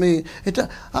 What's that mean?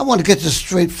 I want to get this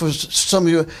straight for some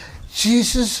of you.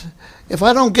 Jesus, if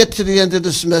I don't get to the end of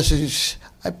this message,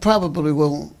 I probably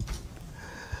won't.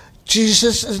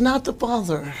 Jesus is not the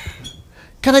Father.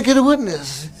 Can I get a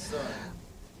witness?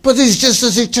 But he's just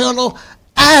as eternal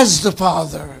as the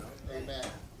Father. Amen.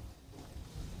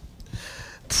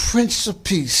 Prince of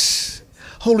Peace,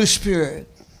 Holy Spirit.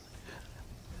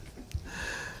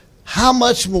 How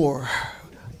much more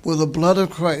will the blood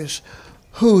of Christ,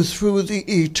 who through the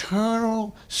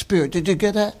eternal Spirit, did you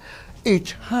get that?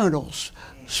 Eternal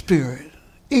spirit,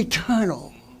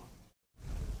 eternal.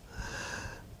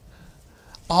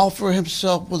 Offer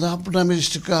himself without blemish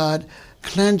to God.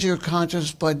 Cleanse your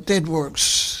conscience by dead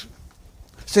works.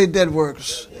 Say dead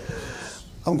works.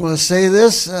 I'm going to say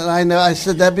this, and I know I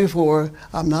said that before.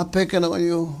 I'm not picking on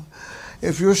you.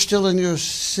 If you're still in your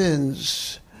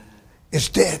sins, it's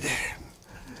dead.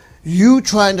 You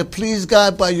trying to please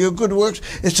God by your good works,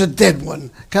 it's a dead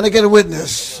one. Can I get a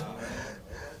witness?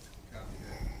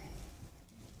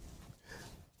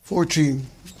 14.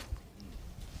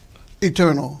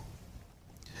 Eternal.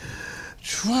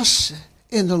 Trust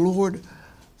in the Lord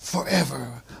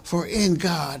forever, for in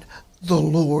God, the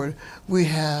Lord, we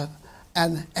have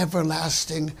an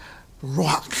everlasting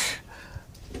rock.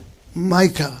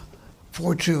 Micah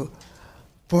 4:2.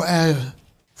 For as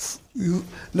you,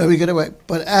 let me get it right.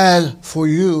 But as for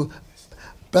you,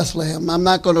 Bethlehem, I'm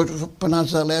not going to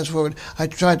pronounce that last word. I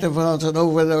tried to pronounce it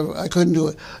over and over. I couldn't do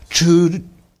it. Too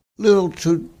little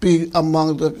to be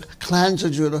among the clans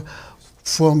of Judah.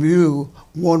 From you,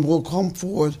 one will come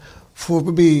forth for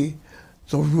me,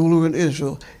 the ruler in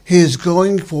Israel. His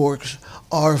going forth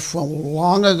are from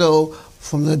long ago,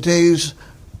 from the days,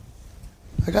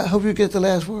 I hope you get the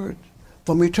last word,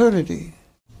 from eternity.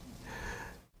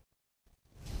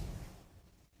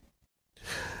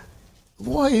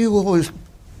 Why are you always,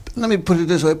 let me put it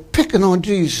this way, picking on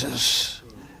Jesus?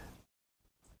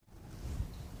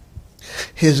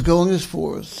 His goings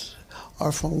forth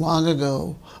are from long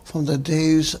ago, from the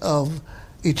days of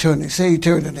eternity. Say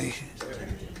eternity.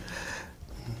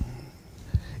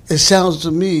 It sounds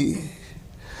to me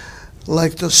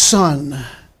like the Son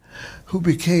who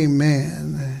became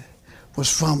man was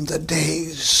from the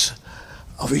days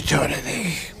of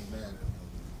eternity.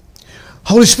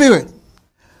 Holy Spirit.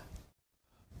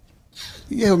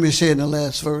 You hear me say in the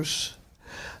last verse,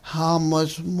 how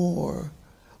much more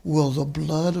will the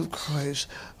blood of Christ,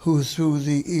 who through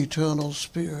the eternal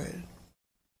Spirit.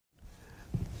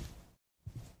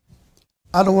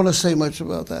 I don't want to say much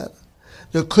about that.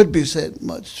 There could be said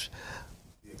much.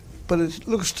 But it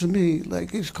looks to me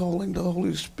like he's calling the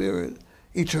Holy Spirit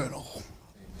eternal.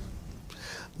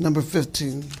 Number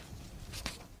 15.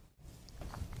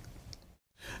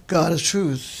 God is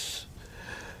truth.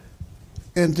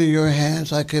 Into your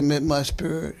hands I commit my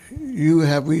spirit. You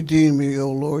have redeemed me,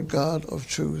 O Lord God of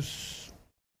truth.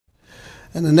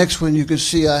 And the next one you can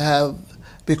see I have,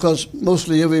 because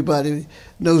mostly everybody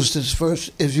knows this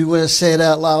verse. If you want to say it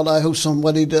out loud, I hope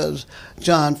somebody does.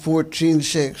 John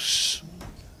 14:6.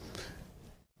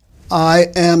 I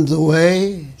am the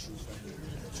way.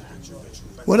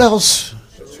 What else?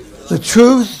 The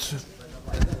truth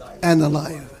and the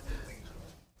life.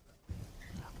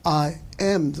 I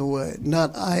am the way,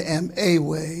 not I am a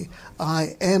way.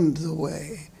 I am the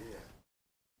way.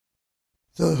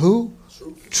 The who?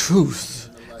 Truth.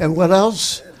 And what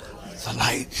else? The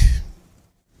light.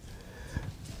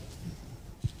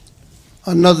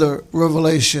 Another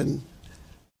revelation,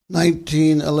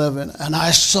 19:11. And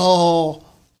I saw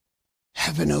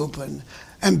heaven open,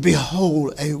 and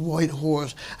behold, a white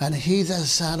horse, and he that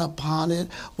sat upon it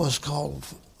was called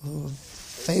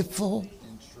faithful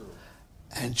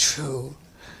and true.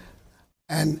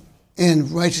 And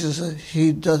in righteousness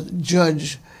he does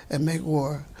judge and make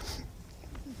war.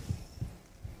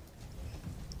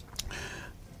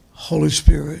 Holy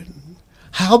Spirit.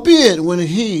 Howbeit, when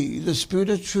he, the Spirit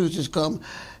of truth, is come,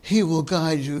 he will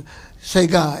guide you. Say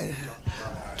guide.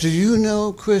 Do you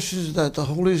know, Christians, that the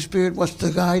Holy Spirit wants to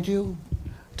guide you?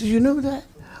 Do you know that?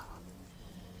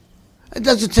 It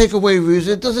doesn't take away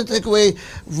reason. It doesn't take away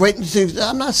writing things.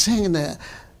 I'm not saying that.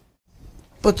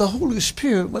 But the Holy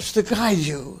Spirit wants to guide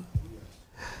you.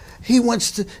 He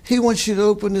wants you to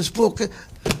open this book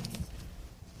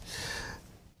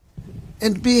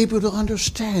and be able to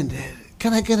understand it.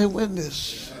 Can I get a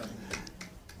witness?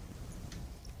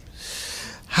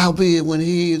 Howbeit, when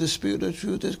he, the Spirit of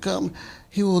truth, is come,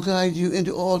 he will guide you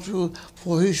into all truth,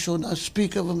 for he shall not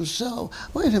speak of himself.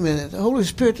 Wait a minute. The Holy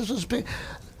Spirit doesn't speak.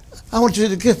 I want you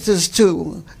to get this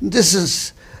too. This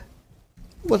is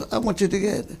what I want you to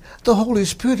get. The Holy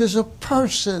Spirit is a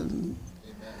person.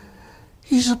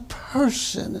 He's a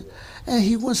person. And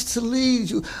he wants to lead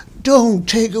you. Don't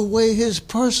take away his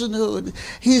personhood.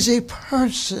 He's a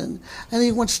person. And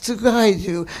he wants to guide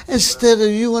you instead of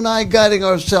you and I guiding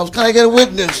ourselves. Can I get a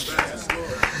witness?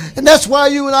 And that's why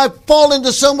you and I fall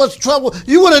into so much trouble.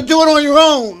 You want to do it on your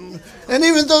own. And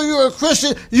even though you're a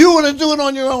Christian, you want to do it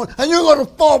on your own. And you're going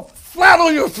to fall flat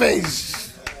on your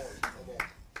face.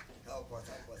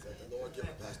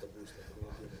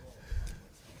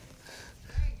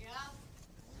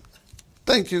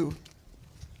 Thank you.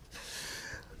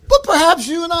 But Perhaps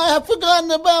you and I have forgotten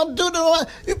about Deuteronomy.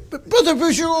 Brother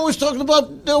Bruce, you're always talking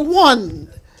about the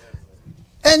one.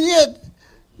 And yet,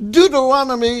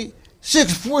 Deuteronomy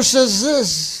 6:4 says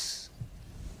this.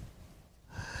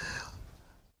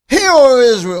 Hear, O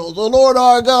Israel, the Lord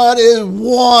our God is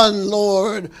one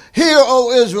Lord. Hear,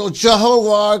 O Israel, Jehovah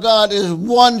our God is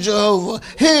one Jehovah.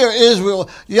 Hear, Israel,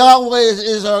 Yahweh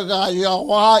is our God.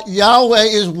 Yahweh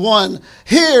is one.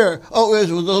 Hear, O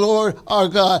Israel, the Lord our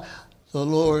God, the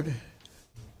Lord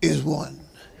is one.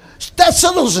 That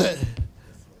settles it.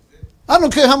 I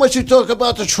don't care how much you talk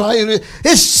about the triune.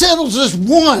 It settles as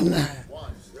one.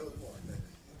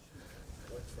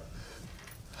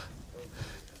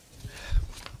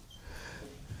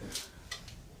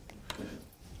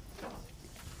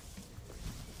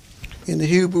 In the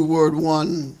Hebrew word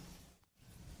one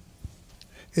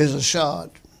is a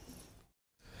shad,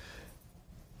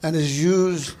 and is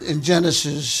used in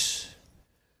Genesis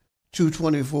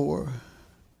 2:24.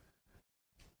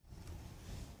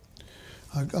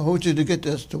 I want you to get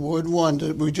this. The word one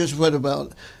that we just read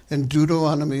about in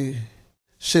Deuteronomy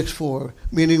 6:4,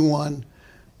 meaning one.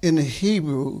 In the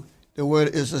Hebrew, the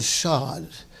word is a shad.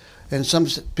 And some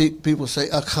people say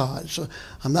akkad. So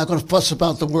I'm not going to fuss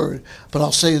about the word, but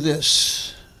I'll say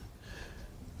this.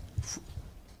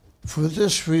 For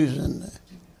this reason,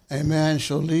 a man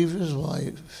shall leave his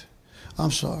wife.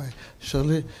 I'm sorry.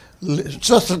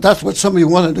 That's what some of you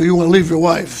want to do. You want to leave your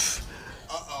wife.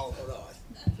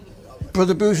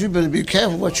 Brother Bruce, you better be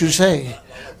careful what you say.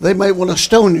 They might want to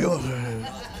stone you.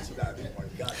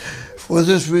 For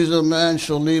this reason, a man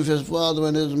shall leave his father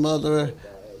and his mother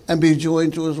and be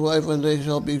joined to his wife, and they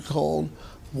shall be called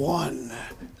one.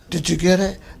 Did you get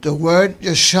it? The word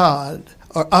yashad,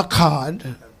 or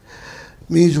akkad,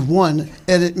 means one,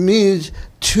 and it means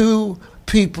two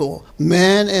people.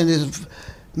 Man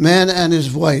and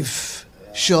his wife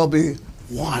shall be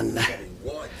one.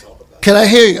 Can I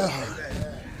hear you?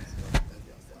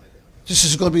 This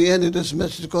is going to be ending this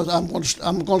message because I'm going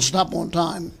to stop on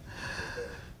time.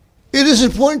 It is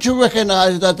important to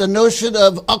recognize that the notion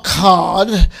of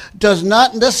akkad does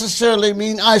not necessarily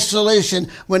mean isolation.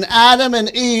 When Adam and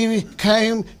Eve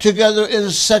came together in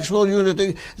sexual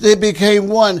unity, they became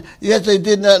one, yet they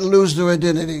did not lose their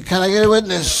identity. Can I get a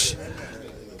witness?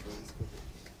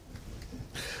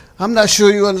 I'm not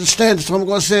sure you understand, so I'm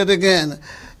going to say it again.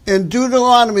 In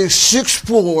Deuteronomy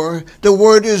 6:4, the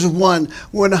word is one.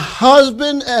 When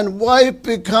husband and wife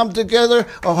become together,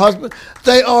 or husband,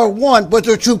 they are one, but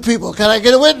they're two people. Can I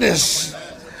get a witness?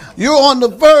 You're on the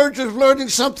verge of learning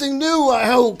something new, I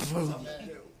hope.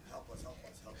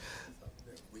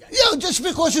 Just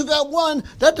because you got one,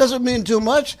 that doesn't mean too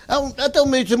much. That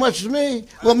don't mean too much to me.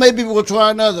 Well, maybe we'll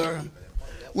try another.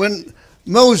 When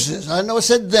Moses, I know it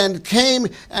said then, came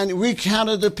and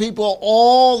recounted the people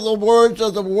all the words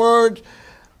of the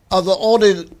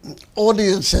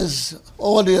audiences,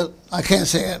 I can't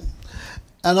say it.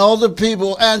 And all the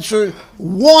people answered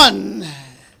one.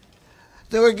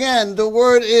 There again, the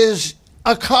word is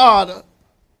akkad.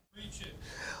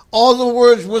 All the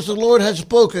words which the Lord had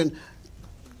spoken.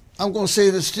 I'm going to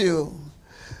say this to you.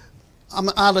 I'm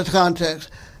out of context.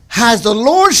 Has the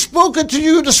Lord spoken to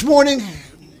you this morning?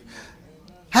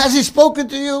 Has he spoken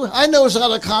to you? I know it's out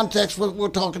of context what we're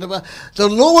talking about. The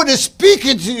Lord is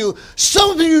speaking to you.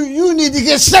 Some of you need to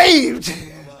get saved.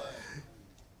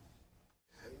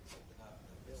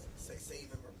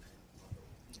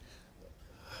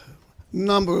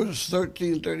 Numbers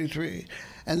 13:33.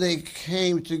 And they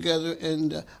came together in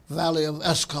the valley of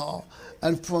Eshcol,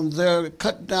 and from there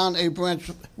cut down a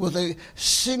branch with a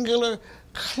singular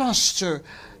cluster.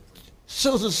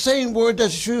 So the same word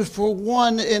that's used for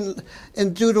one in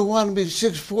Deuteronomy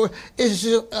 6:4 is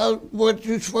a word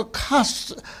used for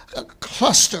a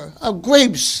cluster of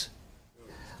grapes.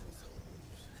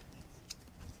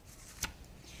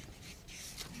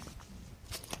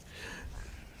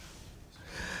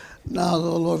 Now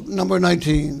the Lord, number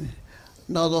 19.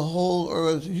 Now the whole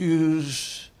earth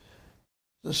used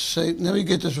the same. Let me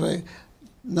get this right.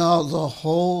 Now the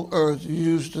whole earth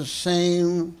used the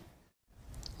same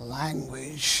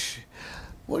language.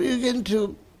 What are you getting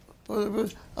to?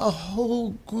 A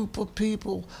whole group of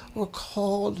people were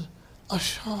called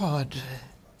ashad.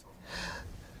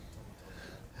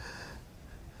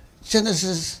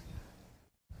 Genesis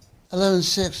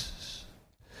 11:6.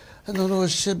 And the Lord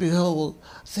said, behold,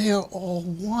 they are all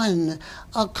one.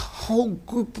 A whole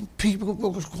group of people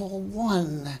was called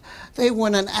one. They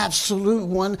weren't an absolute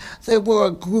one. They were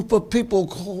a group of people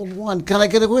called one. Can I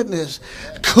get a witness?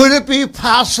 Could it be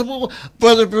possible,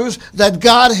 Brother Bruce, that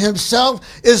God himself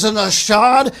is an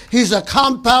ashad? He's a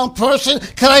compound person?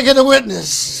 Can I get a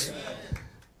witness?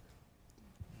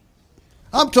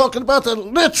 I'm talking about the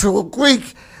literal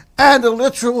Greek and the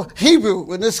literal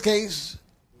Hebrew in this case.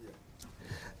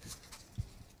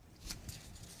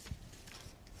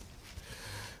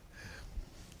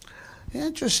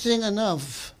 Interesting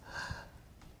enough,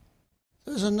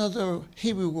 there's another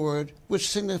Hebrew word which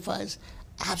signifies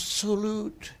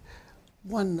absolute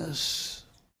oneness.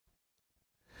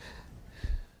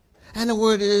 And the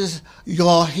word is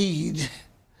Yahid.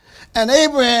 And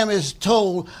Abraham is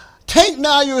told, take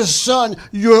now your son,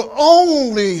 your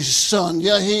only son,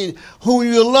 Yahid, whom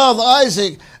you love,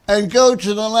 Isaac, and go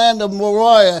to the land of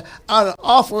Moriah and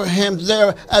offer him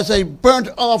there as a burnt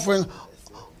offering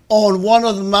on one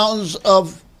of the mountains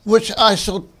of which I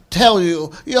shall tell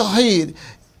you. Yahid.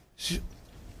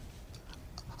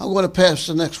 I'm going to pass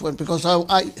the next one because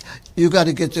you got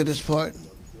to get to this part.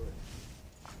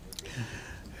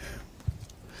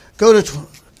 Go to,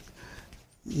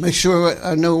 make sure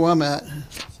I know where I'm at.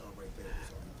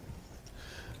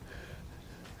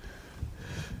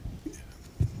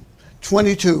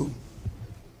 (22).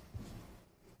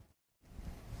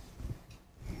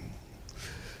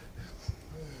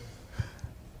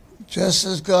 Just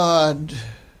as God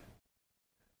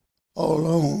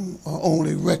alone or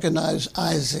only recognized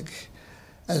Isaac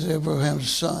as Abraham's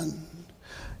son,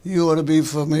 you ought to be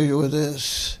familiar with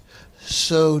this.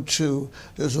 So too,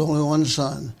 there's only one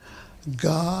son.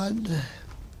 God,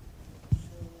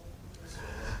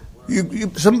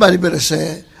 somebody better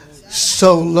say it,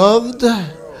 so loved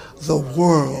the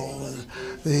world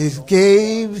that he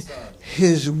gave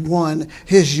his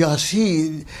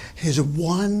Yahid, his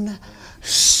one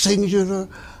singular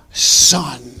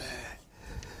son.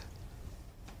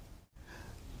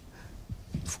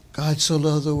 God so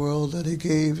loved the world that he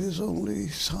gave his only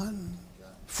son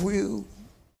for you.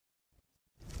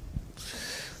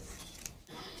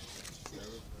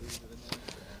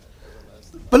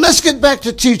 But let's get back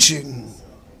to teaching.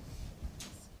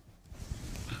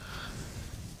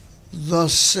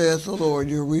 Thus saith the Lord,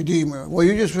 your Redeemer. Well,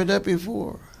 you just read that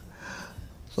before.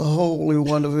 The Holy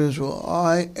One of Israel.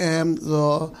 I am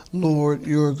the Lord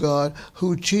your God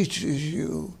who teaches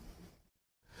you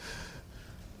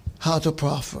how to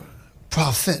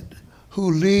prophet,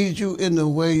 who leads you in the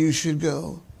way you should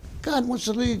go. God wants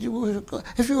to lead you.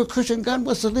 If you're a Christian, God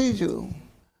wants to lead you.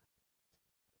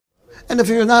 And if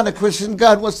you're not a Christian,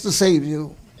 God wants to save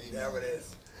you. There it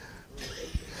is.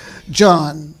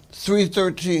 John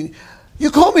 3:13. You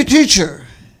call me teacher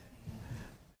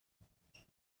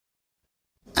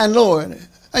and Lord,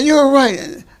 and you're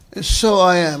right, and so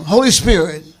I am. Holy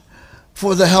Spirit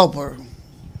for the helper.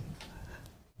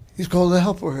 He's called the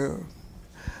helper here.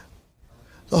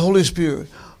 The Holy Spirit,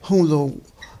 whom the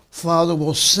Father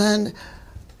will send.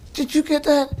 Did you get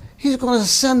that? He's going to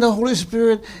send the Holy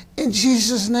Spirit in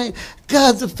Jesus' name.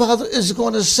 God the Father is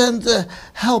going to send the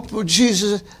helper,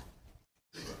 Jesus,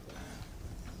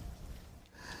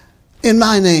 in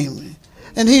my name.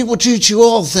 And he will teach you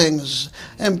all things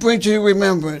and bring to your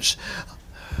remembrance.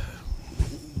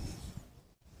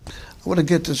 I want to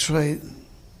get this right.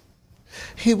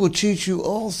 He will teach you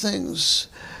all things.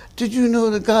 Did you know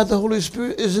that God the Holy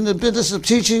Spirit is in the business of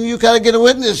teaching? You got to get a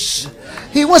witness.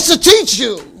 He wants to teach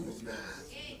you.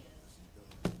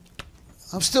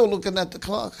 I'm still looking at the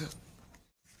clock.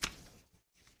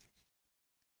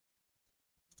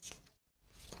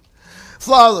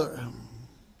 Father,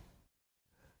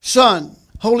 Son,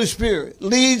 Holy Spirit,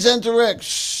 leads and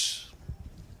directs.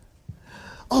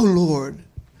 Oh Lord,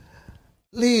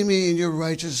 lead me in your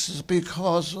righteousness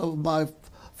because of my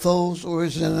foes or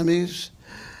his enemies.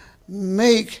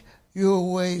 Make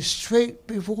your way straight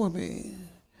before me.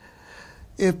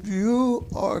 If you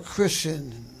are a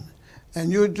Christian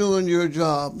and you're doing your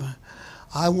job,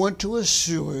 I want to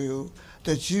assure you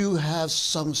that you have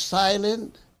some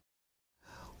silent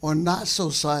or not so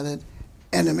silent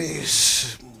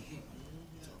enemies.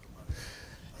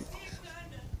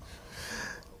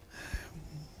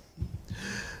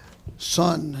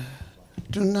 Son,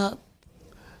 do not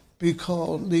be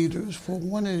called leaders, for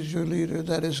one is your leader,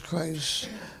 that is Christ.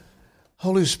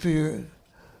 Holy Spirit,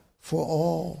 for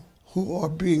all who are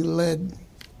being led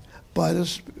by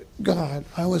the God.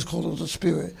 I always call it the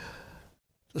Spirit,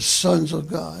 the sons of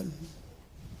God.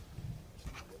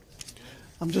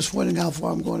 I'm just wondering how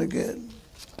far I'm going to get.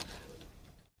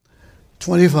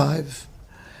 25.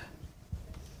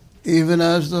 Even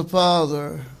as the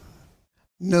Father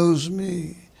knows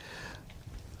me.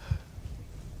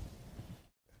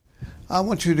 I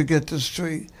want you to get this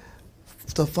straight.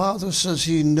 The Father says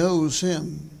he knows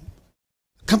him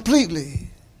completely.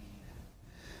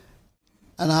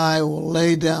 And I will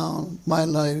lay down my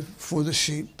life for the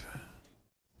sheep.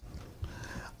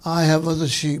 I have other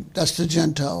sheep. That's the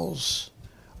Gentiles.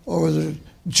 or the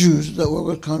Jews that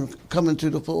were come into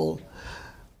the fold,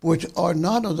 which are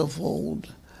not of the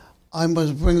fold, I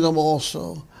must bring them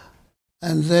also,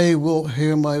 and they will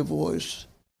hear my voice,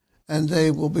 and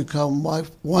they will become my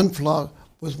one flock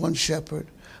with one shepherd.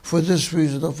 For this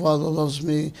reason the Father loves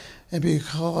me, and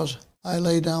because I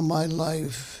lay down my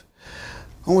life.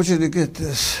 I want you to get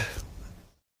this.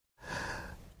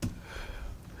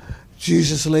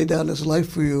 Jesus laid down his life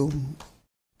for you.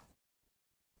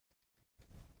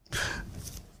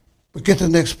 But get the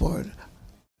next part.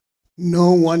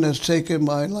 No one has taken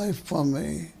my life from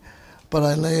me, but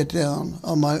I lay it down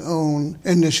on my own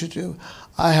initiative.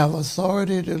 I have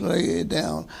authority to lay it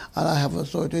down, and I have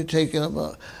authority to take it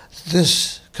about.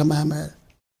 This commandment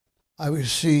I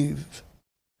received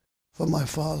from my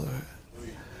Father.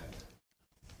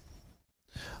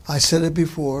 I said it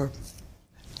before.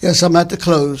 Yes, I'm at the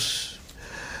close.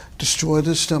 Destroy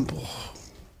this temple.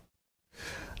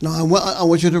 Now, I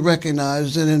want you to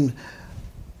recognize that in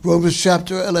Romans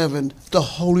chapter 11, the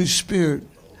Holy Spirit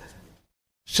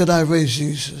said, I raised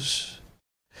Jesus.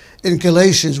 In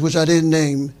Galatians, which I didn't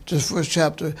name, just first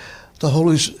chapter,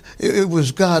 it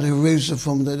was God who raised him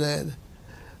from the dead.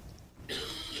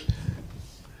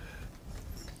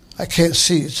 I can't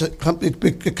see. It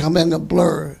becoming a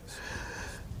blur.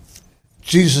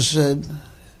 Jesus said,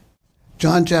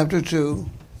 John chapter 2,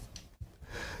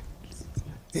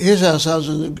 here's how it sounds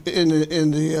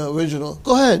in the original.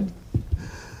 Go ahead.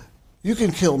 You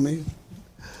can kill me,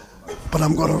 but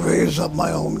I'm going to raise up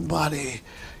my own body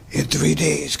in 3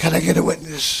 days. Can I get a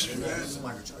witness?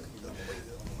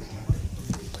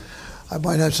 I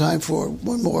might have time for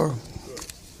one more.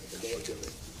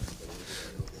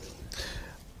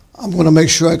 I'm going to make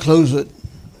sure I close it.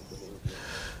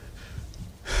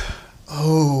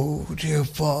 Oh, dear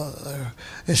Father.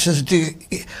 It says,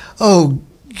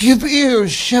 give ear,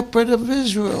 shepherd of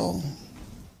Israel,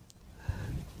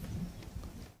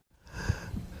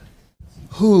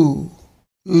 who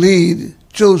lead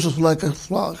Joseph like a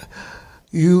flock.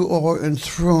 You are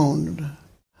enthroned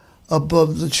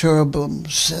above the cherubim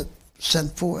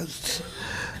sent forth.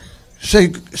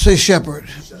 Say shepherd.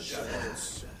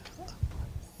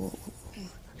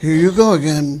 Here you go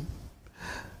again.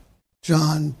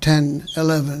 John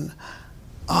 10:11.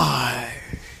 I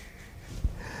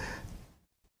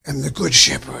am the good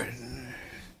shepherd.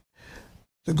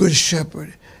 The good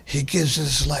shepherd, he gives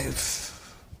his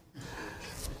life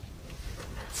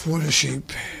for the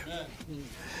sheep.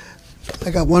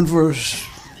 I got one verse.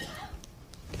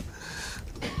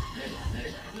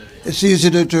 It's easy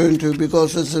to turn to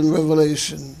because it's in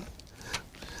Revelation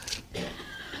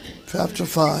chapter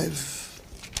 5.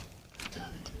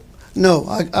 No,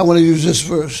 I want to use this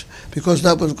verse because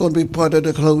that was going to be part of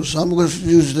the close. I'm going to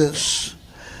use this.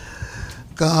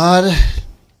 God,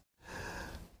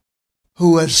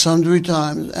 who at sundry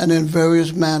times and in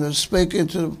various manners spake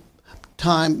into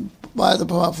time by the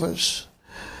prophets,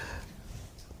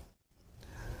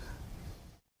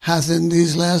 hath in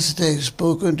these last days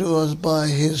spoken to us by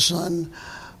his Son,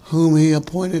 whom he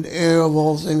appointed heir of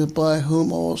all things, by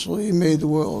whom also he made the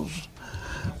worlds.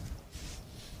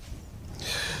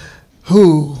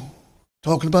 Who,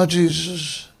 talking about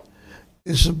Jesus,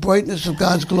 is the brightness of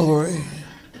God's glory.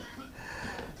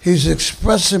 He's the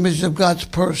express image of God's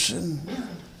person.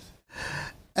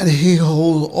 And he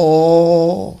holds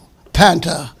all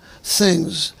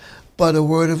things by the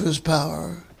word of his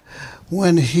power.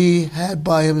 When he had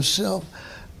by himself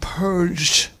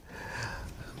purged.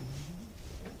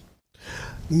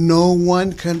 No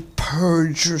one can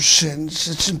purge your sins.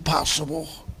 It's impossible.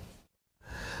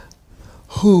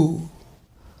 Who,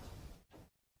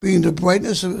 being the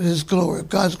brightness of his glory,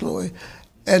 God's glory,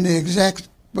 and the exact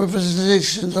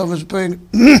representations of his being,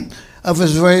 of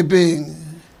his very being,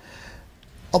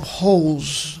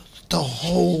 upholds the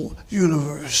whole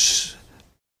universe.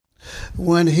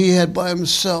 When he had by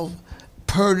himself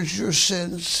purged your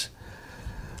sins.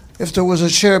 If there was a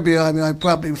chair behind me, I'd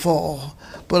probably fall.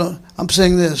 But I'm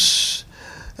saying this,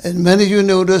 and many of you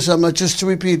know this, I'm not just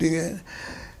repeating it.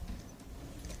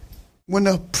 When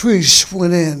the priest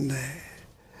went in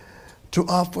to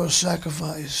offer a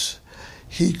sacrifice,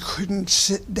 he couldn't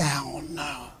sit down.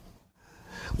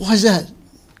 Why is that?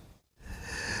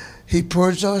 He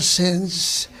purged our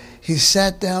sins. He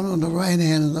sat down on the right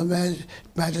hand of the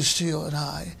majesty on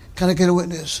high. Can I get a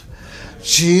witness?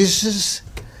 Jesus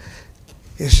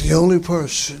is the only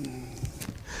person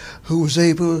who was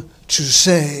able to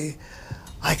say,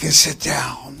 I can sit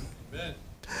down. Amen.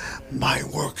 My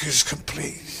work is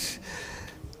complete.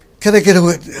 Can I get a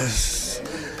witness?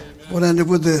 We'll end it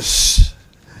with this.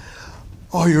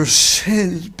 Are your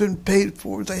sins been paid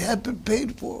for? They have been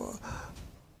paid for.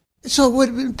 It's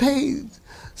already been paid.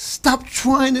 Stop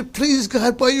trying to please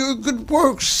God by your good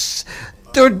works.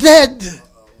 They're dead.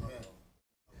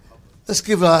 Let's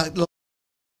give